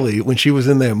apparently, when she was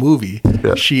in that movie,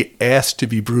 she asked to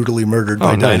be brutally murdered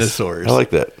by dinosaurs. I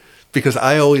like that. Because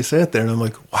I always sat there and I'm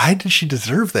like, why did she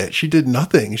deserve that? She did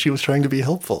nothing. She was trying to be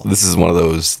helpful. This is one of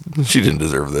those. She didn't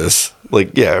deserve this.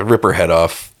 Like, yeah, rip her head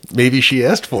off. Maybe she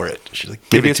asked for it. She's like,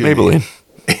 maybe it's Maybelline.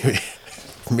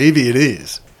 Maybe it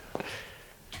is.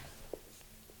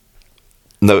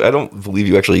 No, I don't believe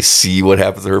you actually see what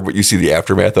happens to her, but you see the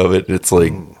aftermath of it. It's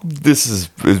like, this is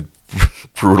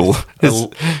brutal.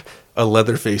 A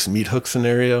Leatherface meat hook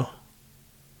scenario?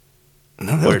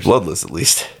 No, that was bloodless, at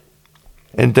least.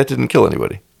 And that didn't kill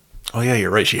anybody. Oh, yeah, you're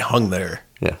right. She hung there.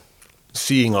 Yeah.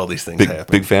 Seeing all these things happen.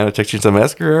 Big fan of Texas Chainsaw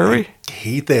Massacre, are we? I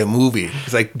hate that movie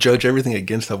because I judge everything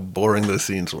against how boring those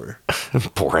scenes were.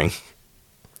 Boring.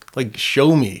 Like,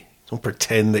 show me. Don't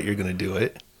pretend that you're going to do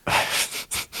it.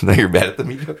 Now you're mad at the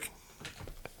meat hook?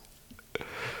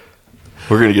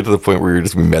 We're going to get to the point where you're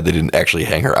just going to be mad they didn't actually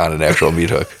hang her on an actual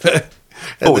meat hook.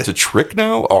 It's a trick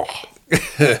now? Oh.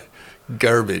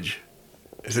 Garbage.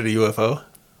 Is it a UFO?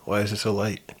 Why is it so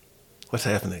light? What's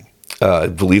happening? I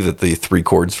believe that the 3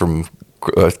 chords from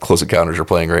Close Encounters are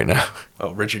playing right now.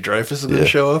 Oh, Richard Dreyfuss is going to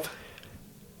show up?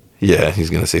 Yeah,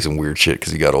 he's going to say some weird shit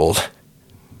because he got old.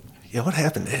 Yeah, what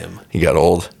happened to him? He got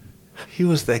old. He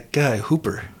was that guy,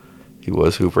 Hooper. He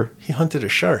was Hooper. He hunted a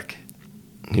shark.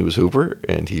 He was Hooper,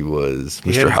 and he was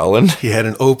Mr. Holland. He had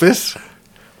an opus,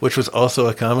 which was also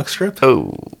a comic strip.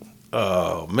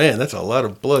 Oh, man, that's a lot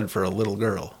of blood for a little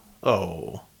girl.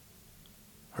 Oh.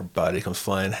 Her body comes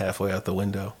flying halfway out the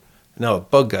window. Now a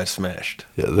bug got smashed.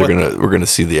 Yeah, we're gonna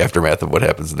see the aftermath of what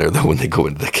happens in there though when they go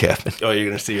into the cabin. Oh, you're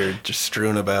gonna see her just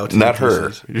strewn about. Not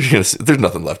her. You're gonna see, there's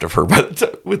nothing left of her. But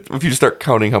if you start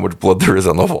counting how much blood there is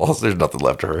on the walls, there's nothing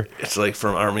left of her. It's like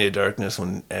from Army of Darkness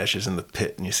when Ash is in the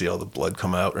pit and you see all the blood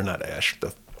come out, or not Ash,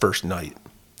 the first night.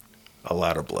 A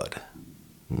lot of blood.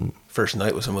 First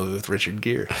Night was a movie with Richard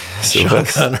Gere. Sean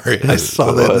Connery. Yes, I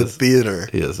saw that in the theater.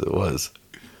 Yes, it was.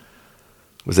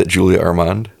 Was that Julia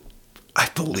Armand? I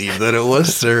believe that it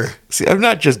was, sir. See, I'm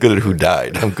not just good at who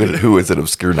died. I'm good at who is in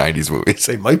obscure 90s movies.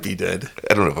 They might be dead.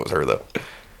 I don't know if it was her, though.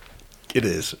 It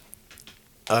is.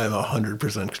 I'm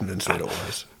 100% convinced that it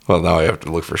was. Well, now I have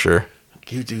to look for sure.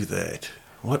 You do that.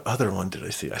 What other one did I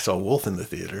see? I saw Wolf in the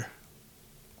theater.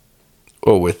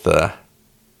 Oh, with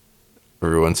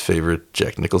everyone's favorite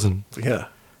Jack Nicholson? Yeah.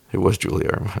 It was Julia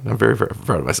Armand. I'm very, very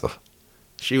proud of myself.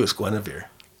 She was Guinevere.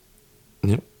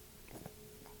 Yep.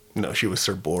 No, she was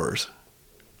Sir Bors.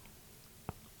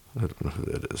 I don't know who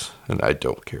that is, and I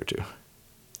don't care to.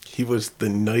 He was the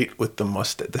knight with the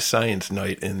mustache, the science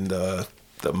knight in the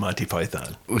Monty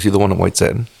Python. Was he the one in white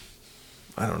satin?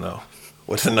 I don't know.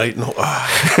 What's a knight in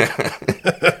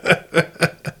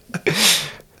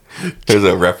There's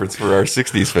a reference for our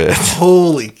 60s fans.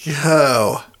 Holy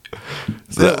cow.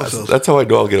 That's how I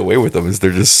know I'll get away with them. Is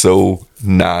they're just so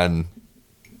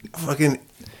fucking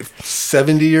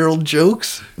 70-year-old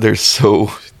jokes. They're so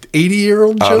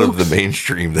 80-year-old jokes out of the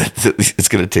mainstream that it's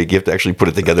going to take. You have to actually put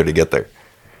it together to get there.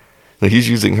 Like he's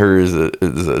using her as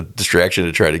a distraction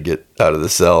to try to get out of the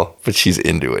cell, but she's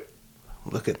into it.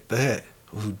 Look at that.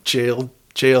 Ooh,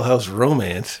 jailhouse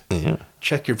romance. Yeah.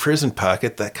 Check your prison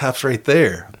pocket. That cop's right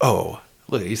there. Oh,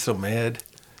 look, he's so mad.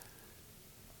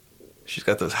 She's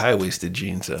got those high-waisted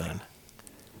jeans on.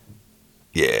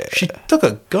 Yeah. She took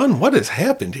a gun. What has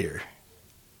happened here?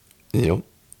 Yep.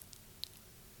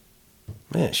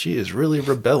 Man, she is really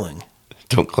rebelling.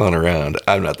 Don't clown around.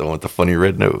 I'm not the one with the funny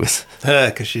red nose.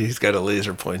 Because she's got a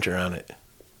laser pointer on it.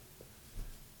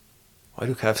 Why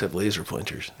do cops have laser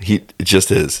pointers? It just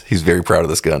is. He's very proud of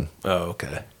this gun. Oh,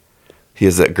 okay. He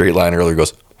has that great line earlier.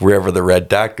 Goes, wherever the red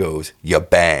dot goes, you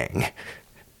bang.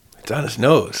 It's on his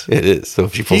nose. It is. So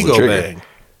if she pulls the trigger, bang.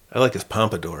 I like his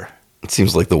pompadour. It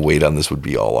seems like the weight on this would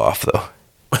be all off, though.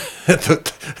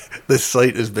 The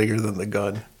sight is bigger than the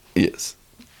gun. Yes.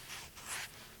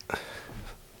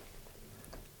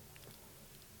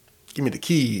 Give me the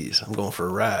keys. I'm going for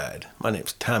a ride. My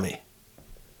name's Tommy.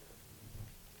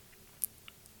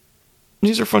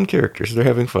 These are fun characters. They're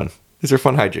having fun. These are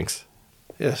fun hijinks.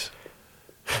 Yes.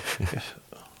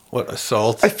 What,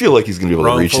 assault? I feel like he's going to be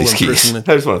able to reach Wrongful these keys. imprisonment.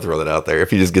 I just want to throw that out there.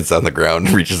 If he just gets on the ground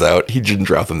and reaches out, he didn't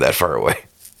drop them that far away.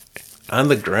 On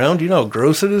the ground? You know how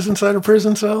gross it is inside a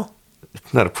prison cell?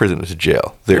 It's not a prison, it's a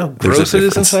jail. You know how gross it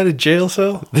is inside a jail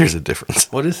cell? There's a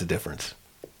difference. What is the difference?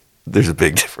 There's a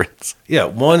big difference. Yeah,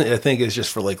 one I think is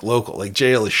just for like local. Like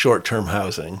jail is short-term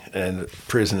housing, and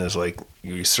prison is like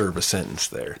you serve a sentence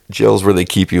there. Jail's where they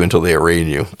keep you until they arraign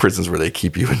you. Prison's where they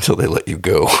keep you until they let you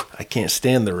go. I can't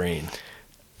stand the rain.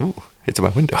 Ooh, it's in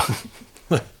my window.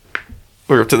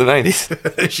 We're up to the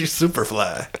 90s. She's super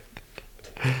fly.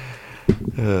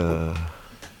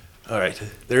 All right,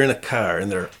 they're in a car and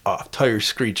they're off, tires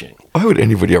screeching. Why would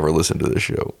anybody ever listen to this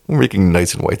show? We're making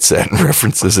Nights in White Satin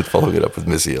references and following it up with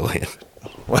Missy Elliott.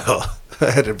 Well,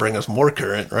 that had to bring us more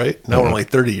current, right? Now we're like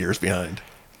 30 years behind.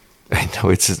 I know,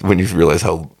 it's just, when you realize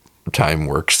how time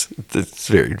works, it's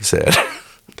very sad.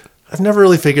 I've never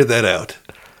really figured that out.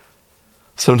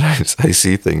 Sometimes I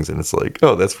see things and it's like,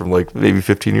 oh, that's from like maybe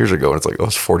 15 years ago. And it's like, oh,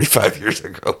 it's 45 years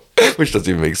ago, which doesn't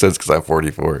even make sense because I'm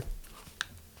 44.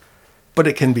 But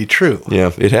it can be true.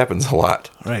 Yeah, it happens a lot.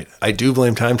 Right. I do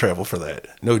blame time travel for that.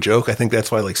 No joke. I think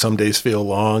that's why like some days feel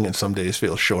long and some days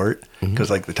feel short because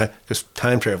because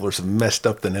time travelers have messed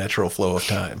up the natural flow of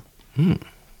time.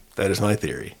 That is my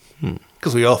theory.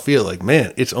 Because we all feel like,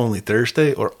 man, it's only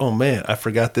Thursday, or oh man, I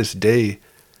forgot this day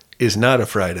is not a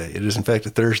Friday. It is in fact a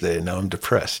Thursday, and now I'm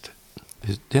depressed.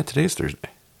 Yeah, today's Thursday.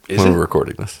 Is when it? we're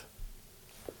recording this.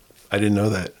 I didn't know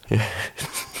that. Yeah.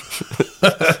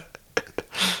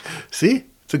 See?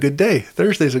 It's a good day.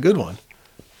 Thursday's a good one.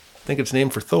 I think it's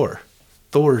named for Thor.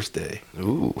 Thor's Day.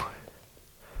 Ooh.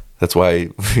 That's why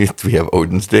we have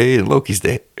Odin's Day and Loki's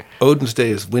Day. Odin's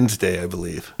Day is Wednesday, I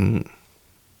believe.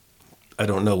 I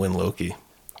don't know when Loki.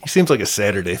 He seems like a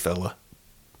Saturday fella.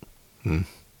 That's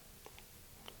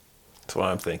why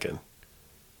I'm thinking.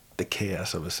 The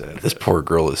chaos of a Saturday. This poor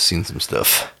girl has seen some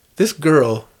stuff. This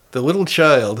girl, the little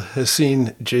child, has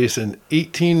seen Jason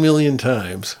 18 million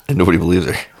times. And nobody believes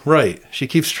her. Right. She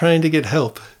keeps trying to get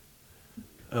help.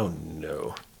 Oh,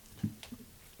 no.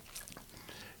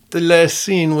 The last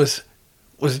scene was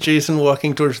Jason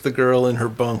walking towards the girl in her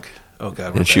bunk. Oh,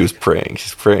 God. And she was praying.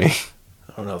 She's praying.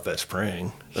 I don't know if that's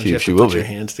praying. Don't She you have to will put your be.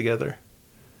 hands together?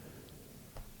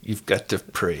 You've got to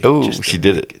pray. Oh, just to she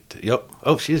did make it. Yep.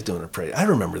 Oh, she's doing a pray. I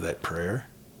remember that prayer.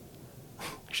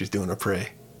 She's doing a pray.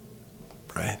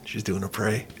 Brian, she's doing a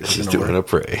pray. She's doing a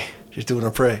pray. She's doing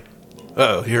a pray.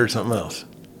 Uh-oh, he heard something else.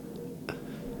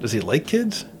 Does he like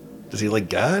kids? Does he like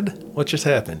God? What just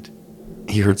happened?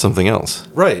 He heard something else.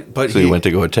 Right, but So he went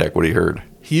to go attack what he heard.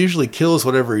 He usually kills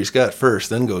whatever he's got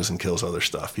first, then goes and kills other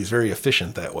stuff. He's very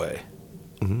efficient that way.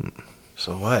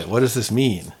 So why? What does this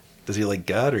mean? Does he like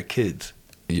God or kids?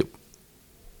 Yep.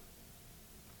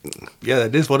 Yeah,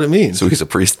 that is what it means. So he's a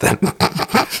priest then.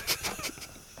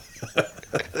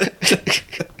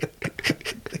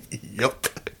 Yep.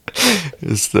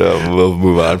 Just, we'll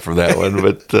move on from that one,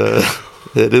 but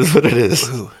it is what it is.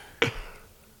 Ooh.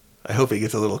 I hope he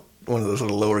gets one of those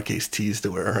little lowercase t's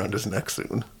to wear around his neck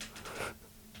soon.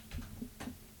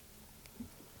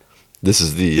 This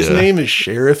is the... His name is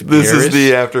Sheriff This Garris. is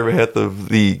the aftermath of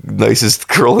the nicest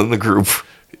girl in the group.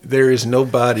 There is no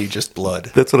body, just blood.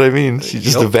 That's what I mean. She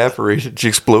just Nope. evaporated. She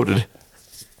exploded.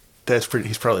 That's pretty.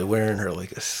 He's probably wearing her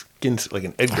like a skin, like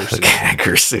an Edgar Like suit. a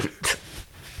hacker suit.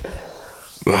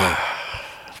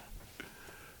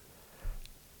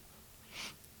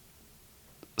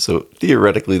 So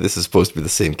theoretically, this is supposed to be the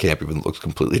same camp, even though it looks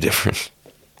completely different.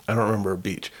 I don't remember a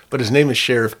beach, but his name is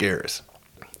Sheriff Garris.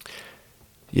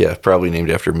 Yeah, probably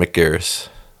named after Mick Garris,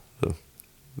 the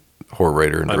horror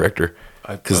writer and director.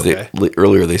 Because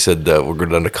earlier they said we're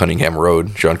going down to Cunningham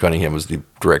Road. Sean Cunningham was the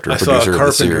director and producer of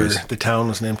the series. The town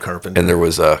was named Carpenter. And there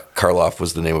was Karloff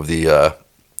was the name of the...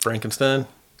 Frankenstein?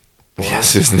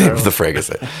 Yes, it was the name of the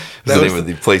Frankenstein. It was the name of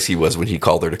the place he was when he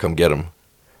called her to come get him.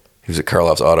 He was at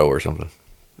Karloff's Auto or something.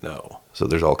 No. So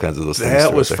there's all kinds of those things.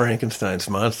 That was Frankenstein's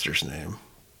monster's name.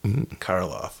 Mm-hmm.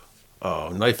 Karloff. Oh,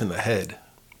 knife in the head.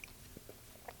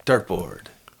 Dartboard.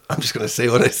 I'm just going to say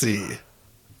what I see.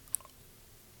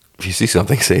 If you see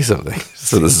something, say something.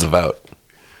 So this is about.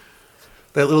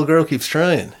 That little girl keeps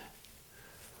trying.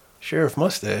 Sheriff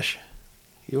Mustache,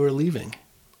 you are leaving.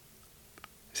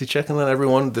 Is he checking on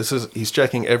everyone? He's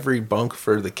checking every bunk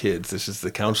for the kids. This is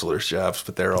the counselor's jobs,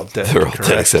 but they're all dead. They're all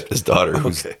dead except his daughter,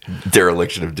 who's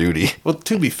dereliction of duty. Well,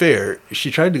 to be fair, she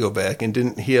tried to go back, and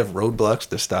didn't he have roadblocks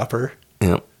to stop her?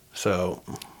 Yep. So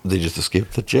they just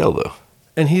escaped the jail, though.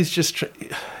 And he's just,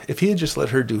 if he had just let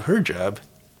her do her job,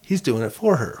 he's doing it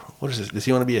for her. What is this? Does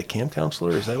he want to be a camp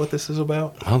counselor? Is that what this is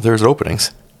about? Well, there's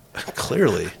openings.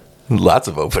 Clearly. Lots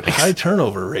of openings. High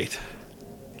turnover rate.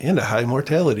 And a high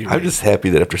mortality rate. I'm just happy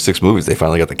that after 6 movies, they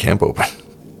finally got the camp open.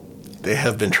 They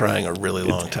have been trying a really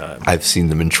long time. I've seen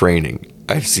them in training.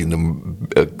 I've seen them,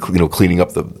 cleaning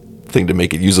up the thing to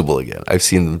make it usable again. I've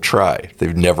seen them try.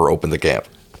 They've never opened the camp.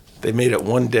 They made it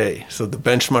one day, so the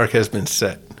benchmark has been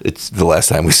set. It's the last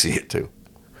time we see it, too.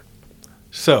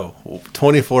 So,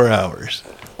 24 hours.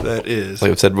 That is...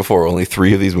 Like I've said before, only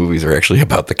 3 of these movies are actually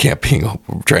about the camp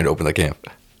trying to open the camp.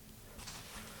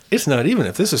 It's not even,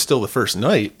 if this is still the first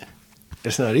night,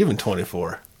 it's not even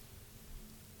 24.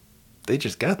 They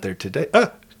just got there today.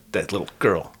 Ah, that little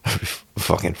girl.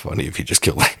 Fucking funny if you just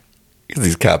killed her.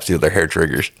 These cops do their hair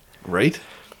triggers. Right?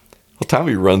 Well,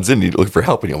 Tommy runs in, he's looking for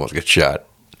help, and he almost gets shot.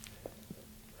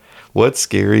 What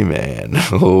scary man.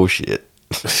 Oh, shit.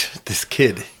 This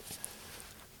kid.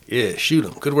 Yeah, shoot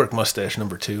him. Good work, mustache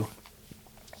number 2.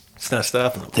 It's not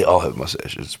stopping him. They all have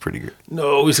mustaches. It's pretty good.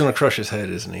 No, he's going to crush his head,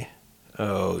 isn't he?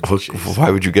 Oh, geez.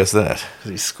 Why would you guess that?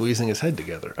 Because he's squeezing his head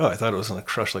together. Oh, I thought it was going to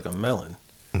crush like a melon.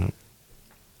 Mm-hmm.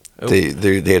 Oh.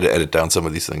 They had to edit down some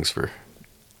of these things for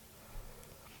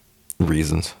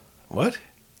reasons. What?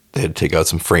 They had to take out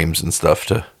some frames and stuff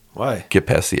to Why? Get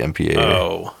past the MPAA.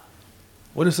 Oh.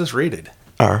 What is this rated?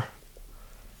 R.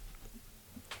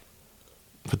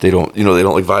 But they don't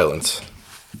like violence.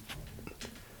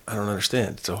 I don't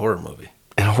understand. It's a horror movie.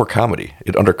 And horror comedy.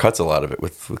 It undercuts a lot of it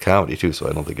with comedy, too, so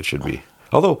I don't think it should be.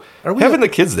 Although, having the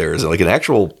kids there is like an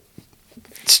actual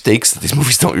stakes that these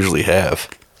movies don't usually have.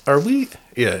 Are we?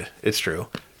 Yeah, it's true.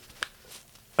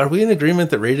 Are we in agreement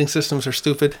that rating systems are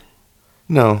stupid?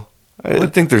 No. I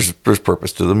think there's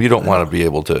purpose to them. You don't want to be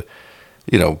able to,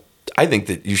 I think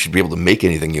that you should be able to make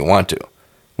anything you want to.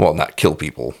 Well, not kill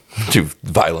people, do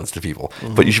violence to people,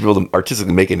 mm-hmm. But you should be able to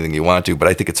artistically make anything you want to. But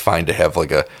I think it's fine to have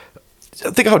think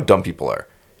of how dumb people are.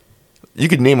 You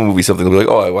could name a movie something and be like,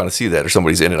 oh, I want to see that, or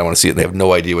somebody's in it, I want to see it, and they have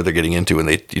no idea what they're getting into. And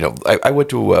they, I went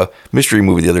to a mystery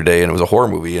movie the other day, and it was a horror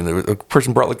movie, and a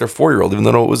person brought their 4-year-old, even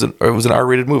though it was an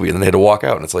R-rated movie, and then they had to walk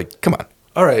out, and it's like, come on.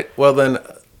 All right, well then,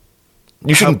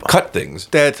 you shouldn't cut things.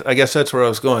 I guess that's where I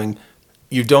was going.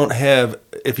 You don't have,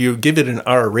 if you give it an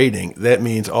R rating, that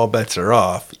means all bets are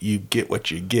off. You get what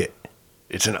you get.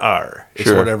 It's an R. It's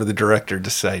whatever the director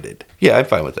decided. Yeah, I'm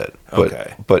fine with that.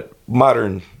 Okay. But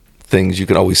modern things, you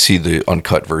can always see the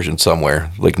uncut version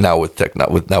somewhere. Like now with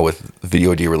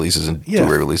VOD releases and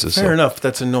Blu-ray releases. Fair enough.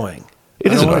 That's annoying.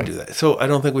 It is annoying. I don't want to do that. So I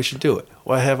don't think we should do it.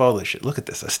 Why have all this shit? Look at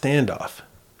this. A standoff.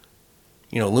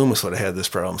 Loomis would have had this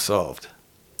problem solved.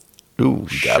 Ooh,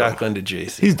 shotgun to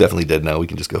JC. He's definitely dead now. We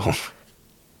can just go home.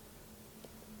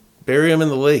 Bury him in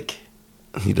the lake.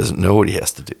 He doesn't know what he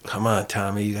has to do. Come on,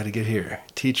 Tommy. You got to get here.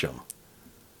 Teach him.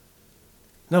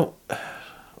 No. Oh,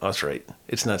 that's right.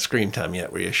 It's not Scream Time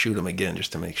yet where you shoot him again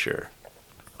just to make sure.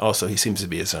 Also, he seems to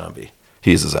be a zombie.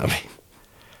 He is a zombie.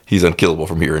 He's unkillable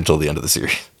from here until the end of the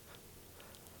series.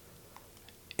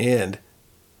 And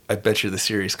I bet you the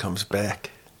series comes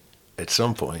back at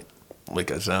some point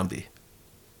like a zombie.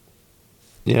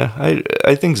 Yeah,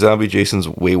 I think Zombie Jason's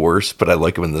way worse, but I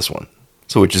like him in this one.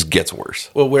 So it just gets worse.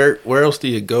 Well, where else do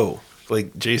you go?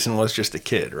 Like, Jason was just a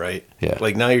kid, right? Yeah.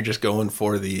 Like, now you're just going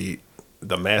for the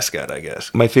mascot, I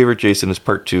guess. My favorite Jason is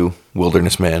part 2,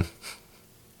 Wilderness Man.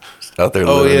 Out there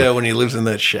living. Oh, yeah, when he lives in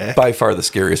that shack. By far the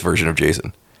scariest version of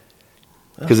Jason.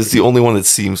 Because it's the only one that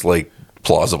seems,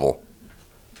 plausible.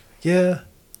 Yeah.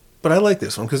 But I like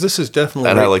this one because this is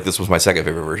definitely... And I like this was my second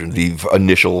favorite version. The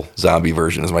initial zombie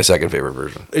version is my second favorite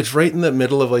version. It's right in the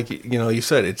middle of, like, you know, you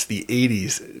said, it's the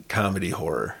 80s comedy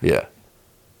horror. Yeah.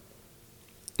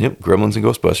 Yep, Gremlins and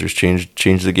Ghostbusters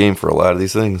changed the game for a lot of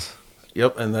these things.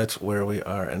 Yep, and that's where we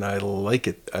are, and I like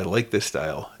it. I like this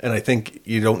style, and I think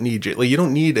you don't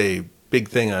need a big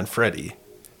thing on Freddy.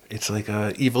 It's like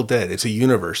Evil Dead. It's a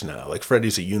universe now. Like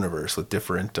Freddy's a universe with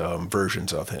different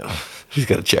versions of him. She's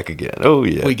got to check again. Oh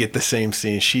yeah, we get the same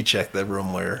scene. She checked the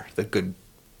room where the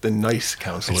nice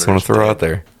counselor. I just want to throw out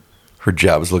there, her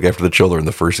job is to look after the children.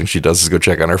 The first thing she does is go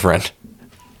check on her friend.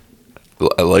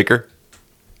 I like her,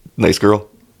 nice girl,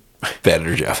 bad at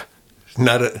her job.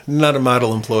 Not a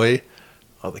model employee.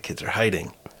 All the kids are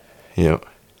hiding. Yep.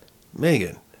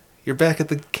 Megan, you're back at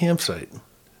the campsite.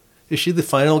 Is she the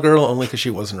final girl only because she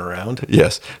wasn't around?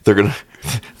 Yes.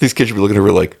 These kids should be looking at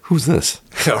her like, who's this?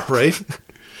 Yeah, right?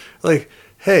 Like,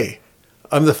 hey,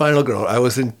 I'm the final girl. I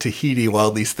was in Tahiti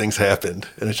while these things happened.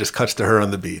 And it just cuts to her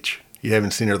on the beach. You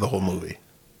haven't seen her the whole movie.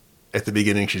 At the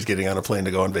beginning, she's getting on a plane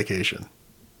to go on vacation.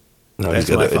 No, he's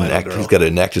got to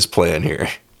enact his plan here.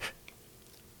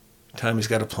 Tommy's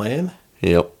got a plan?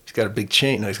 Yep. He's got a big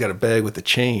chain. No, he's got a bag with the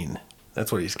chain.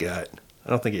 That's what he's got. I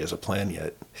don't think he has a plan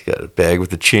yet. He's got a bag with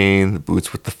the chain, the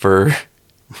boots with the fur.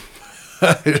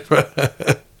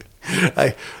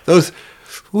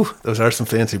 Those are some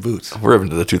fancy boots. We're up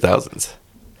into the 2000s.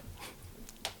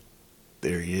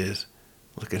 There he is.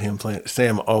 Look at him playing.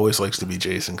 Sam always likes to be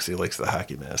Jason because he likes the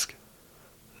hockey mask.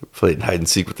 Played hide and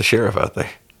seek with the sheriff out there.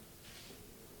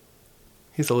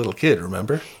 He's a little kid,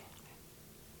 remember?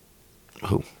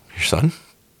 Who? Your son?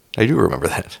 I do remember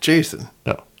that. Jason.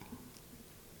 No.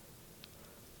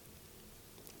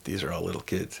 These are all little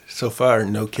kids. So far,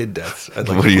 no kid deaths.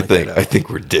 What do you think? I think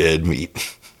we're dead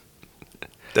meat.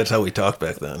 That's how we talked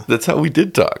back then. That's how we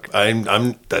did talk.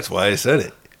 That's why I said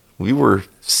it. We were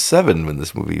 7 when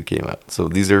this movie came out. So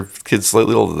these are kids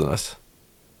slightly older than us.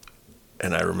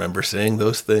 And I remember saying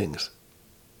those things.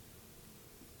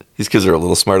 These kids are a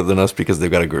little smarter than us because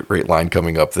they've got a great line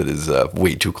coming up that is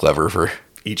way too clever for...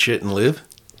 Eat shit and live?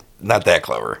 Not that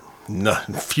clever. No,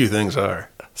 few things are.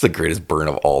 It's the greatest burn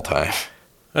of all time.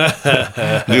 Knew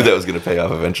that was going to pay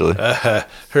off eventually.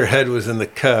 Her head was in the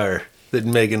car that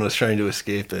Megan was trying to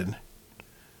escape in.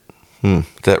 Is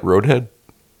that Roadhead?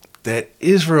 That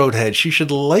is Roadhead. She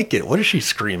should like it. What is she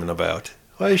screaming about?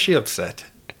 Why is she upset?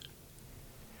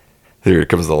 Here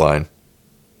comes the line.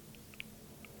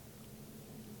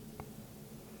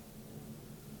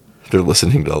 They're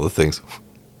listening to all the things.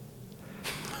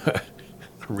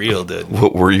 Real good.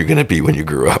 What were you going to be when you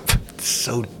grew up? It's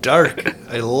so dark.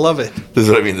 I love it. This is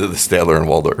what I mean to the Stadler and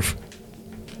Waldorf.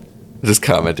 Just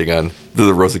commenting on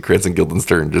the Rosencrantz and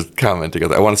Guildenstern, just commenting on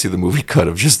that. I want to see the movie cut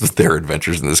of just their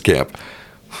adventures in this camp.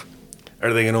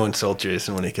 Are they going to insult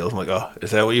Jason when he kills him? Like, oh,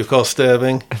 is that what you call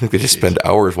stabbing? I think they just spend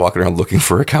hours walking around looking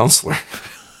for a counselor.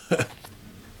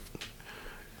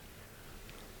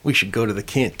 We should go to the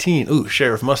canteen. Ooh,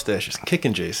 Sheriff Mustache is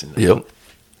kicking Jason. Yep.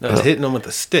 Now he's hitting him with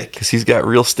a stick. Because he's got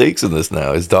real stakes in this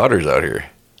now. His daughter's out here.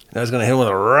 Now he's going to hit him with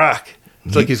a rock.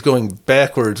 It's like he's going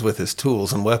backwards with his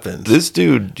tools and weapons. This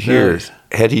dude here,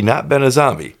 had he not been a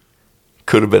zombie,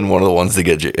 could have been one of the ones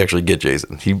to actually get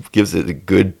Jason. He gives it a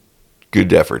good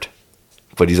effort.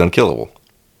 But he's unkillable.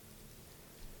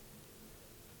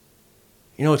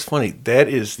 You know, it's funny. That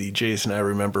is the Jason I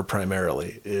remember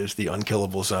primarily, is the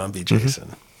unkillable zombie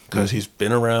Jason. Because he's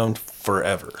been around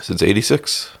forever. Since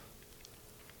 86.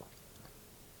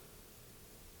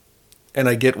 And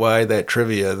I get why that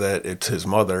trivia that it's his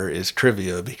mother is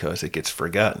trivia, because it gets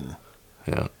forgotten.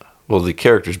 Yeah. Well, the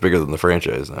character's bigger than the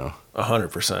franchise now.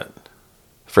 100%. The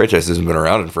franchise hasn't been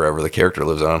around in forever. The character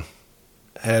lives on.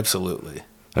 Absolutely.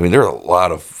 I mean, there are a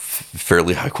lot of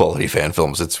fairly high-quality fan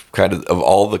films. It's kind of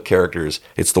all the characters,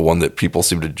 it's the one that people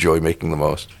seem to enjoy making the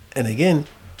most. And again,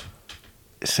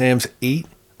 Sam's 8,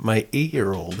 my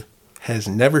 8-year-old, has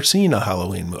never seen a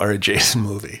Halloween or a Jason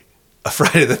movie. A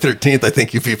Friday the 13th, I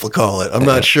think you people call it. I'm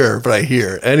not sure, but I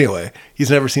hear. Anyway,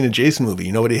 he's never seen a Jason movie.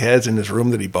 You know what he has in his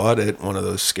room that he bought at one of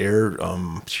those scare,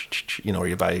 where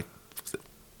you buy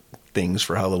things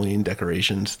for Halloween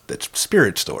decorations? That's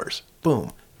spirit stores.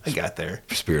 Boom. I got there.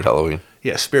 Spirit Halloween.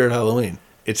 Yeah, Spirit Halloween.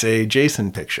 It's a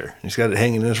Jason picture. He's got it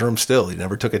hanging in his room still. He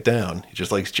never took it down. He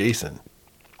just likes Jason.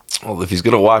 Well, if he's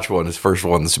going to watch one, his first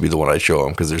one, this would be the one I show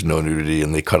him, because there's no nudity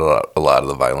and they cut out a lot of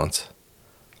the violence.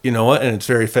 You know what? And it's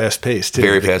very fast-paced, too.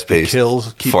 Very fast-paced. The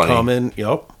kills keep coming.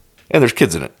 Yep. And there's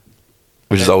kids in it,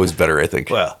 which is always better, I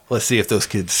think. Well, let's see if those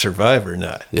kids survive or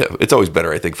not. Yeah, it's always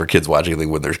better, I think, for kids watching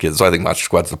than when there's kids. So I think Monster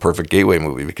Squad's the perfect gateway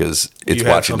movie, because it's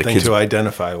watching the kids. To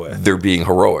identify with. They're being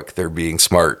heroic. They're being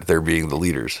smart. They're being the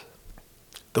leaders.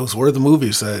 Those were the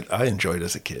movies that I enjoyed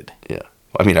as a kid. Yeah.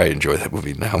 I mean, I enjoy that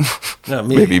movie now. Not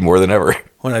me. Maybe more than ever.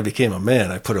 When I became a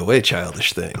man, I put away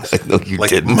childish things. No, you like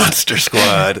didn't. Monster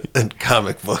Squad and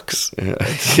comic books and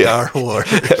Star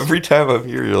Wars. Every time I'm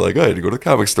here, you're like, I had to go to the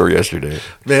comic store yesterday.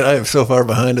 Man, I am so far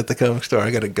behind at the comic store.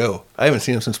 I got to go. I haven't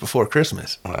seen them since before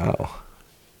Christmas. Wow.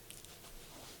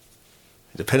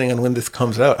 Depending on when this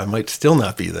comes out, I might still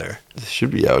not be there. This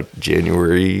should be out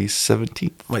January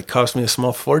 17th. Might cost me a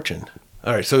small fortune.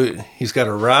 All right, so he's got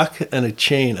a rock and a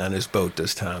chain on his boat,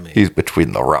 does Tommy. He's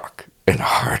between the rock and a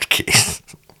hard case.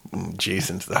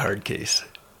 Jason's the hard case.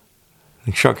 I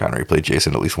think Sean Connery played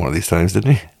Jason at least one of these times,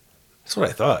 didn't he? That's what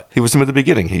I thought. He was him at the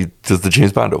beginning. He does the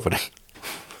James Bond opening.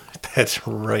 That's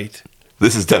right.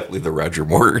 This is definitely the Roger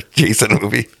Moore Jason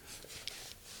movie.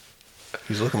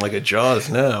 He's looking like a Jaws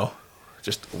now.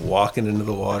 Just walking into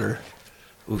the water.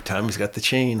 Ooh, Tommy's got the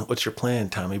chain. What's your plan,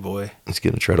 Tommy boy? He's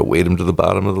going to try to wade him to the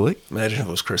bottom of the lake. Imagine if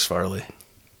it was Chris Farley.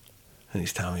 And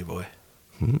he's Tommy boy.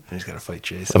 And he's got to fight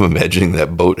Jason. I'm imagining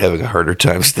that boat having a harder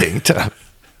time staying top.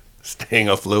 Staying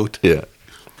afloat. Yeah.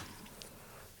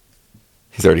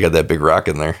 He's already got that big rock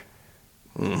in there.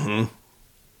 Mm-hmm.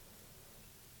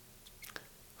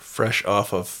 Fresh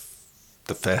off of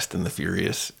the Fast and the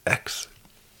Furious X.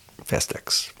 Fast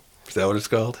X. Is that what it's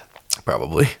called?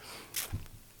 Probably.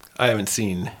 I haven't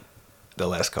seen the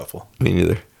last couple. Me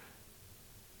neither.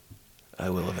 I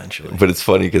will eventually. But it's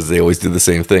funny because they always do the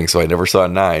same thing. So I never saw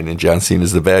 9, and John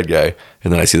Cena's the bad guy.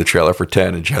 And then I see the trailer for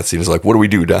 10, and John Cena's like, "What do we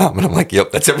do, Dom?" And I'm like,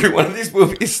 "Yep, that's every one of these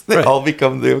movies. They all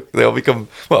become.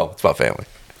 Well, it's about family.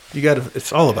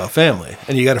 It's all about family,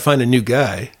 and you got to find a new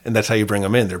guy, and that's how you bring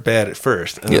them in. They're bad at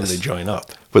first, and then they join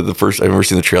up. But I remember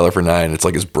seeing the trailer for 9. It's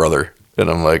like his brother,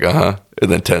 and I'm like, And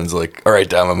then 10's like, "All right,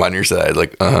 Dom, I'm on your side."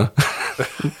 Like,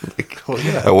 Well,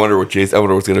 yeah. I wonder what's going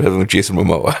to happen with Jason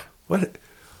Momoa. What?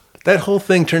 That whole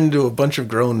thing turned into a bunch of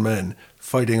grown men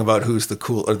fighting about who's the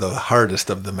cool or the hardest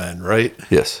of the men, right?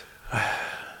 Yes.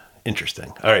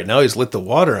 Interesting. All right, now he's lit the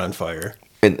water on fire.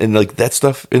 And like that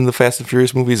stuff in the Fast and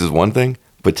Furious movies is one thing,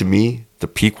 but to me, the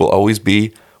peak will always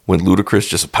be when Ludacris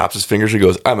just pops his fingers and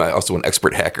goes, "I'm also an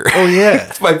expert hacker." Oh yeah,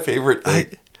 it's my favorite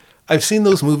thing. I've seen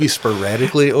those movies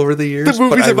sporadically over the years. The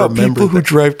movies but about people who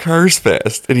drive cars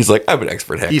fast, and he's like, "I'm an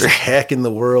expert hacker." He's hacking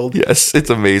the world. Yes, it's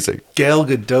amazing. Gal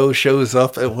Gadot shows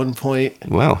up at one point.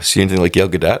 Wow, see anything like Gal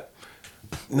Gadot?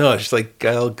 No, it's like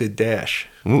Gal Gadash.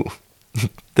 Ooh,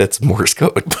 that's Morse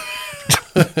code.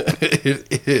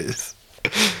 It is.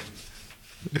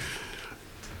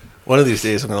 One of these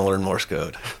days, I'm going to learn Morse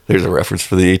code. There's a reference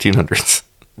for the 1800s.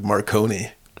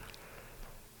 Marconi.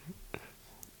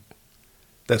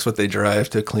 That's what they drive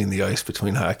to clean the ice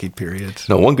between hockey periods.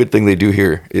 Now, one good thing they do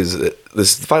here is that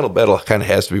this final battle kind of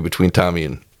has to be between Tommy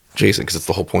and Jason because it's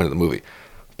the whole point of the movie.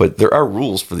 But there are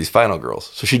rules for these final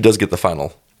girls. So she does get the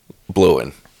final blow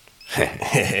in.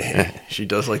 She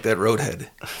does like that roadhead.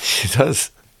 She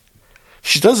does.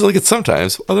 She does like it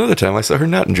sometimes. Other time, I saw her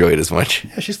not enjoy it as much.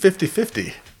 Yeah, she's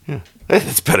 50-50. Yeah.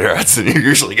 That's better odds than you're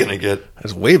usually going to get.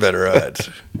 That's way better odds.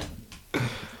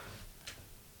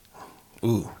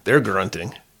 Ooh, they're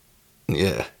grunting.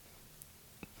 Yeah.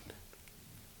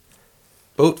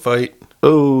 Boat fight.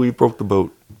 Oh, he broke the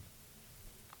boat.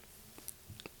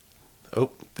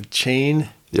 Oh, the chain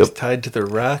is tied to the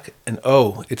rock, and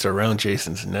it's around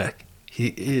Jason's neck. He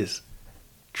is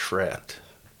trapped.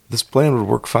 This plan would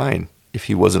work fine if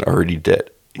he wasn't already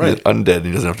dead. He's undead and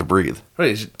he doesn't have to breathe.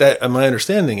 Right. That my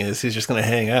understanding is he's just going to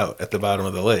hang out at the bottom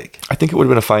of the lake. I think it would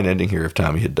have been a fine ending here if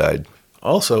Tommy had died.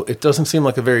 Also, it doesn't seem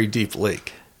like a very deep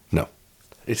lake. No.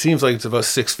 It seems like it's about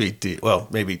 6 feet deep. Well,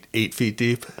 maybe 8 feet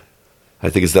deep. I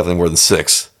think it's definitely more than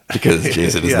 6 because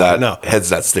Jason is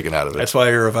head's not sticking out of it. That's why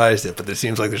I revised it, but it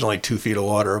seems like there's only 2 feet of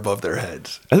water above their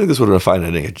heads. I think this would have been a fine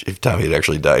ending if Tommy had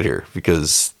actually died here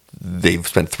because they've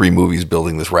spent 3 movies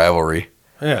building this rivalry.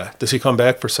 Yeah. Does he come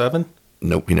back for 7?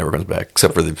 Nope, he never comes back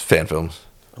except for the fan films.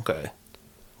 Okay.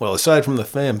 Well, aside from the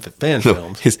fan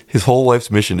films. His whole life's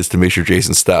mission is to make sure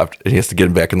Jason stopped and he has to get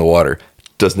him back in the water.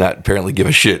 Does not apparently give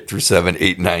a shit through 7,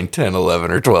 8, 9, 10,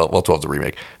 11, or 12. Well, 12's a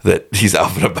remake. That he's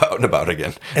out and about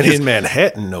again. And in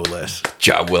Manhattan, no less.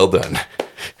 Job well done.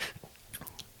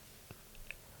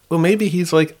 Well, maybe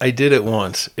he's like, I did it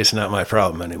once. It's not my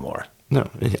problem anymore. No,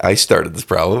 I started this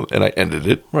problem and I ended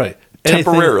it. Right.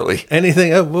 Temporarily.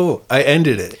 I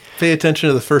ended it. Pay attention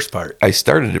to the first part. I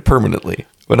started it permanently,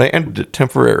 but I ended it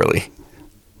temporarily.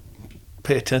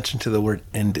 Pay attention to the word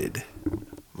ended.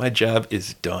 My job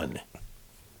is done.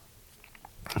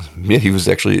 Yeah, he was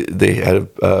actually, they had,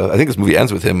 I think this movie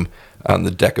ends with him on the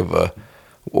deck of a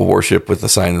warship with a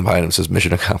sign behind him that says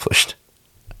mission accomplished.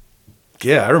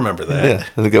 Yeah, I remember that. Yeah,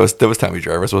 I think that was Tommy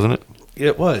Jarvis, wasn't it?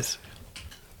 It was.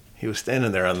 He was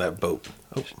standing there on that boat.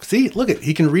 Oh, see, look at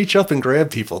he can reach up and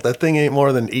grab people. That thing ain't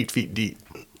more than 8 feet deep.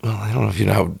 Well, I don't know if you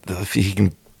know how he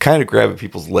can kind of grab at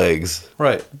people's legs.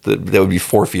 Right. That would be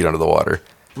 4 feet under the water.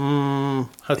 How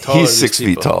tall? He's 6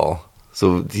 feet tall,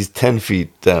 so he's 10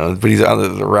 feet down, but he's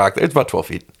on the rock. It's about 12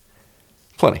 feet.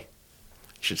 Plenty. You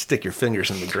should stick your fingers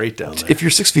in the grate down there. If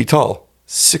you're 6 feet tall,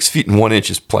 6 feet and 1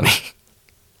 inch is plenty.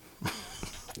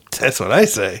 That's what I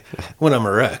say when I'm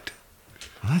erect.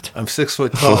 What? I'm 6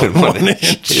 foot tall and 1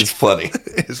 inch. It's plenty.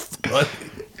 It's plenty.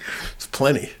 It's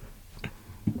plenty.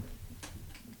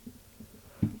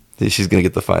 She's going to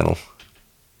get the final.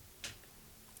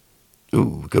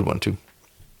 Ooh, good one, too.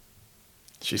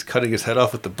 She's cutting his head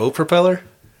off with the boat propeller?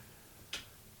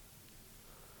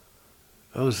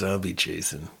 Oh, zombie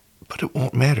Jason. But it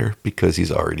won't matter because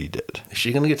he's already dead. Is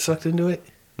she going to get sucked into it?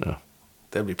 No.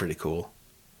 That'd be pretty cool.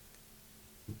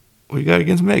 What you got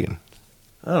against Megan?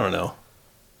 I don't know.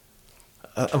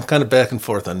 I'm kind of back and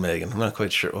forth on Megan. I'm not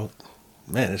quite sure. Oh,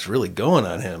 man, it's really going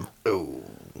on him. Oh.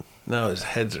 Now his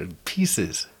heads are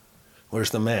pieces.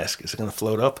 Where's the mask? Is it going to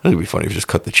float up? It'd be funny if you just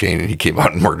cut the chain and he came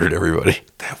out and murdered everybody.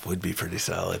 That would be pretty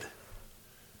solid.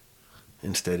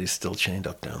 Instead, he's still chained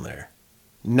up down there.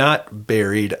 Not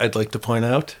buried, I'd like to point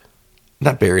out.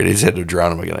 Not buried. He just had to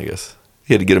drown him again, I guess.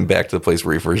 He had to get him back to the place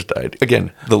where he first died.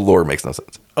 Again, the lore makes no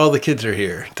sense. All the kids are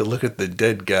here to look at the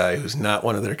dead guy who's not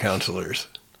one of their counselors.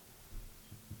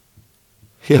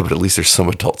 Yeah, but at least there's some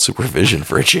adult supervision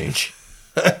for a change.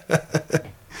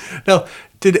 Now,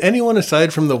 did anyone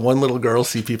aside from the one little girl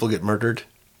see people get murdered?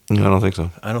 No, I don't think so.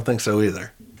 I don't think so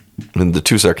either. And the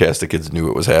two sarcastic kids knew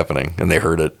it was happening, and they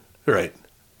heard it. Right.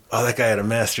 Oh, that guy had a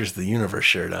Masters of the Universe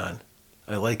shirt on.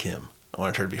 I like him. I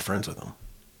want to try to be friends with him.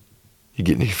 You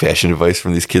get any fashion advice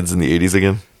from these kids in the 80s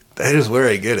again? That is where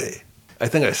I get it. I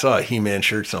think I saw a He-Man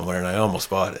shirt somewhere, and I almost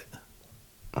bought it.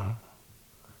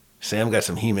 Sam got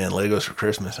some He-Man Legos for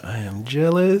Christmas. I am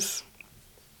jealous.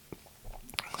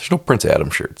 There's no Prince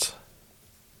Adam shirts.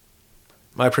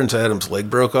 My Prince Adam's leg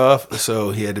broke off,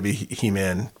 so he had to be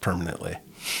He-Man permanently.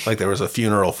 Like there was a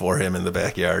funeral for him in the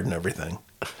backyard and everything.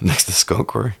 Next to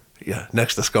Skunkor? Yeah,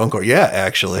 next to Skunkor. Yeah,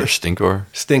 actually. Or Stinkor?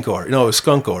 Stinkor. No, it was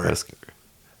Skunkor. Yes.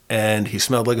 And he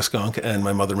smelled like a skunk, and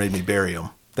my mother made me bury him.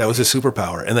 That was his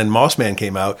superpower. And then Mossman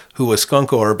came out, who was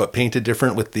Skunkor, but painted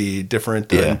different with the different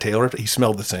tail. He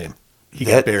smelled the same. He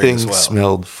got buried as well. That thing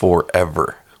smelled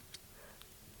forever.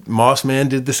 Mossman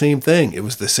did the same thing. It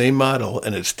was the same model,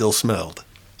 and it still smelled.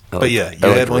 But yeah, you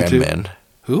had one too. Man.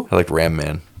 Who? I liked Ram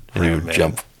Man. And he would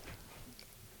jump.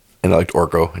 And I liked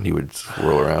Orko, and he would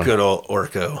swirl around. Good old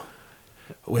Orko.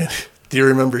 Do you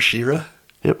remember She-Ra?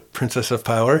 Yep. Princess of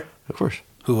Power? Of course.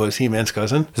 Who was He-Man's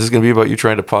cousin? Is this going to be about you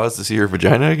trying to pause to see your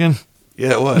vagina again?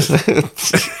 Yeah, it was.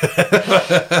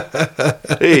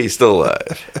 Hey, he's still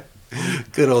alive.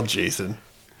 Good old Jason.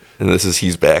 And this is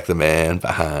He's Back, the Man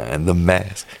Behind the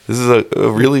Mask. This is a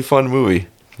really fun movie.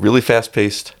 Really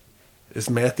fast-paced. Is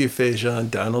Matthew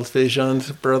Faison Donald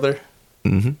Faison's brother?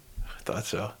 Mm-hmm. I thought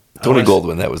so. Tony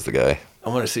Goldwyn, that was the guy. I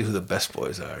want to see who the best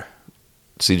boys are.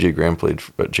 C.J. Graham played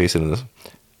Jason in this.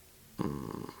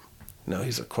 No,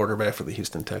 he's a quarterback for the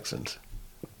Houston Texans.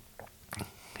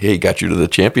 Yeah, he got you to the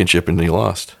championship and he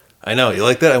lost. I know. You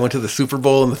like that? I went to the Super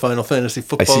Bowl in the Final Fantasy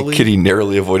Football League. I see Kitty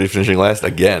narrowly avoided finishing last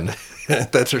again.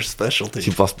 That's her specialty.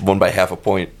 She won by half a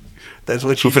point. That's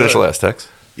what she Who finished last, Tex?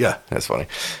 Yeah. That's funny.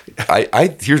 You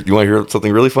want to hear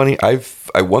something really funny?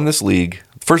 I won this league.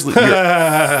 First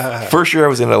year I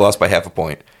was in it, I lost by half a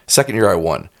point. Second year I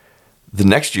won. The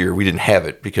next year we didn't have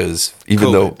it because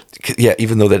even though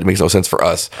that makes no sense for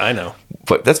us. I know.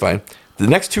 But that's fine. The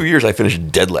next 2 years I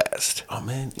finished dead last. Oh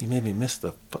man, you made me miss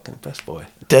the fucking best boy.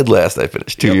 Dead last I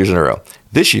finished 2 years in a row.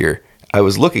 This year I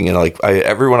was looking and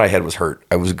everyone I had was hurt.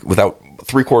 I was without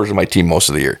 3/4 of my team most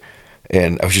of the year.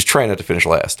 And I was just trying not to finish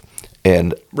last.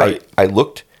 And I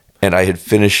looked and I had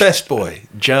finished Best boy,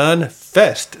 John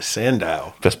Fest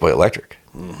Sandow. Best boy electric.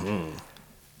 Mm-hmm.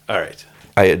 All right.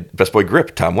 I had best boy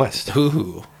grip, Tom West.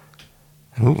 Ooh,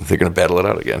 they're going to battle it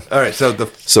out again. All right, so the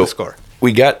score.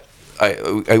 We got,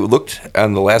 I looked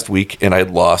on the last week and I had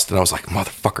lost and I was like,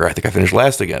 motherfucker, I think I finished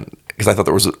last again. Because I thought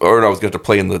I was going to have to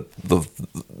play in the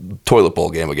toilet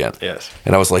bowl game again. Yes.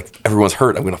 And I was like, everyone's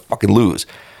hurt. I'm going to fucking lose.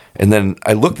 And then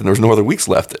I looked and there was no other weeks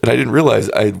left. And I didn't realize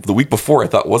the week before I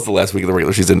thought was the last week of the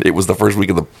regular season. It was the first week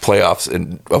of the playoffs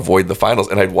and avoid the finals.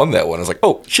 And I'd won that one. I was like,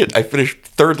 oh shit, I finished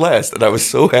third last. And I was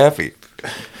so happy.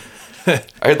 I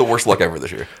had the worst luck ever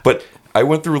this year. But I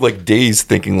went through days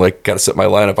thinking got to set my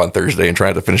lineup on Thursday and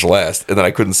trying to finish last. And then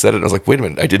I couldn't set it. And I was like, wait a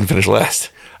minute, I didn't finish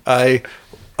last. I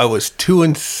was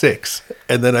 2-6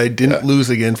 and then I didn't lose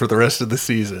again for the rest of the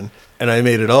season. And I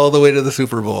made it all the way to the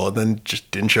Super Bowl and then just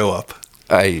didn't show up.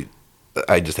 I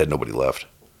just had nobody left.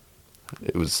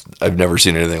 I've never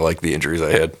seen anything like the injuries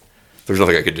I had. There's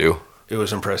nothing I could do. It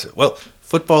was impressive. Well,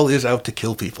 football is out to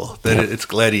kill people. It's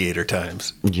gladiator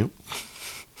times. Yep.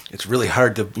 It's really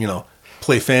hard to,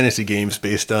 play fantasy games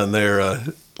based on their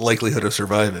likelihood of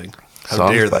surviving. How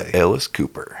Songs dare by they? Alice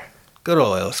Cooper. Good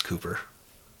old Alice Cooper.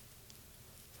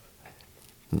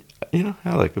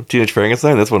 I like him. Teenage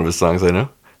Frankenstein, that's one of his songs I know.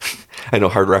 I know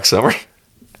Hard Rock Summer.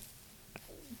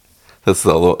 That's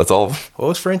all of them. What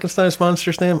was Frankenstein's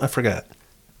monster's name? I forgot.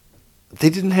 They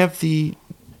didn't have the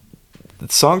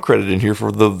song credit in here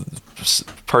for the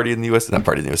Party in the USA. Not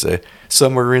Party in the USA.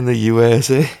 Somewhere in the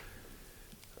USA.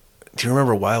 Do you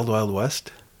remember Wild Wild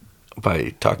West?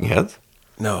 By Talking Heads?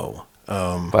 No.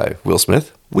 By Will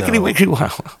Smith? Wickedy No. Wickedy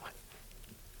Wow.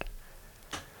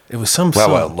 It was some Wow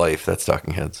song. Wild Life, that's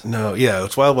Talking Heads. No, yeah,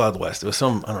 it's Wild Wild West. It was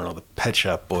some, I don't know, the Pet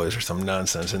Shop Boys or some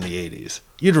nonsense in the 80s.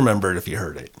 You'd remember it if you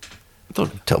heard it.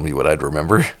 Don't tell me what I'd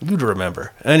remember. You'd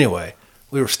remember. Anyway,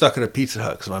 we were stuck at a Pizza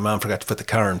Hut because my mom forgot to put the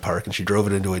car in park and she drove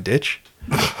it into a ditch.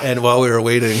 And while we were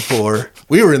waiting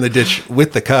we were in the ditch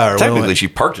with the car. Technically, she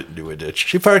parked it into a ditch.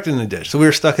 She parked in the ditch. So we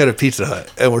were stuck at a Pizza Hut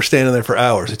and we're standing there for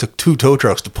hours. It took 2 tow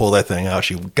trucks to pull that thing out.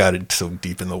 She got it so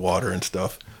deep in the water and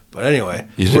stuff. But anyway,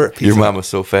 we're at Pizza Your Hut. mom was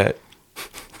so fat.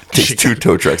 Takes 2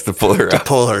 tow trucks to pull her To out.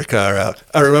 pull her car out.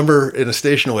 I remember in a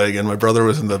station wagon, my brother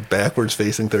was in the backwards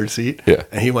facing third seat. Yeah.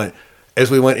 And he went, as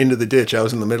we went into the ditch, I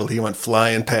was in the middle. He went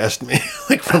flying past me,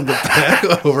 like from the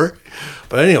back over.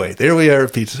 But anyway, there we are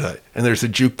at Pizza Hut, and there's a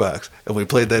jukebox, and we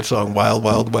played that song Wild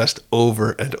Wild West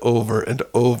over and over and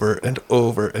over and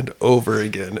over and over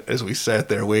again as we sat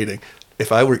there waiting.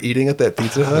 If I were eating at that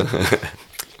Pizza Hut,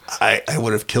 I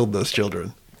would have killed those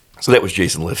children. So that was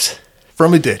Jason Lives.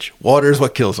 From a ditch. Water is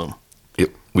what kills them. Yep.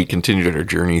 We continued on our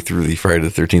journey through the Friday the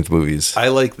 13th movies. I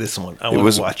like this one. I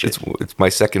want to watch it. It's my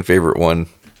second favorite one.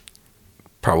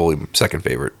 Probably second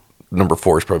favorite. Number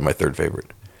 4 is probably my third favorite.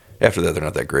 After that, they're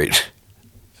not that great.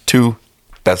 2,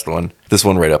 best one. This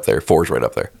one right up there. 4 is right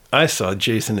up there. I saw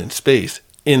Jason in Space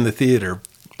in the theater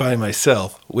by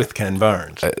myself with Ken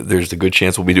Barnes. There's a good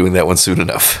chance we'll be doing that one soon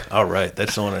enough. All right.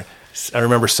 That's the one I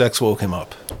remember sex woke him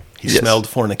up. He Yes. smelled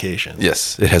fornication.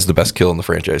 Yes. It has the best kill in the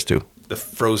franchise, too. The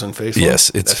frozen face one? Yes.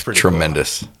 It's That's pretty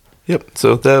tremendous. Cool. Yep.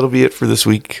 So that'll be it for this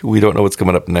week. We don't know what's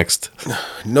coming up next.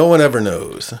 No one ever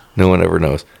knows. No one ever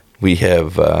knows. We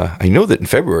have, I know that in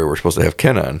February we're supposed to have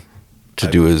Ken on to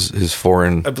do his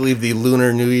foreign. I believe the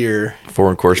Lunar New Year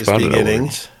foreign correspondent beginning.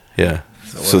 awards. Yeah.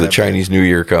 So the Chinese New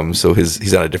Year comes, so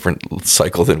he's on a different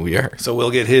cycle than we are. So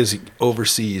we'll get his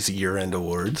overseas year-end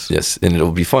awards. Yes, and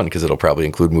it'll be fun because it'll probably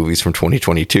include movies from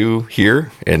 2022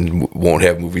 here and won't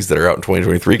have movies that are out in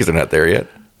 2023 because they're not there yet.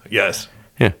 Yes.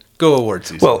 Yeah. Go award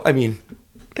season. Well, I mean,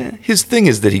 his thing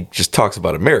is that he just talks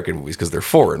about American movies because they're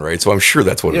foreign, right? So I'm sure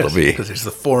that's what it'll be. Because there's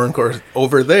the foreign course.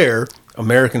 Over there,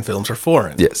 American films are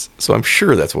foreign. Yes. So I'm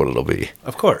sure that's what it'll be.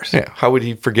 Of course. Yeah. How would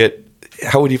he forget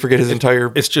his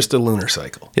entire... It's just a lunar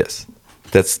cycle. Yes.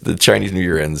 That's the Chinese New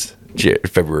Year ends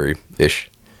February-ish.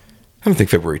 I don't think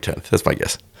February 10th. That's my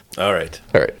guess. All right.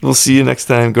 All right. We'll see you next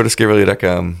time. Go to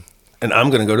scarevalue.com. And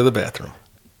I'm going to go to the bathroom.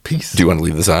 Peace. Do you want to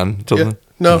leave this on? Yeah.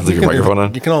 No. Leave your microphone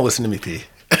on? You can all listen to me pee.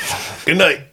 Good night.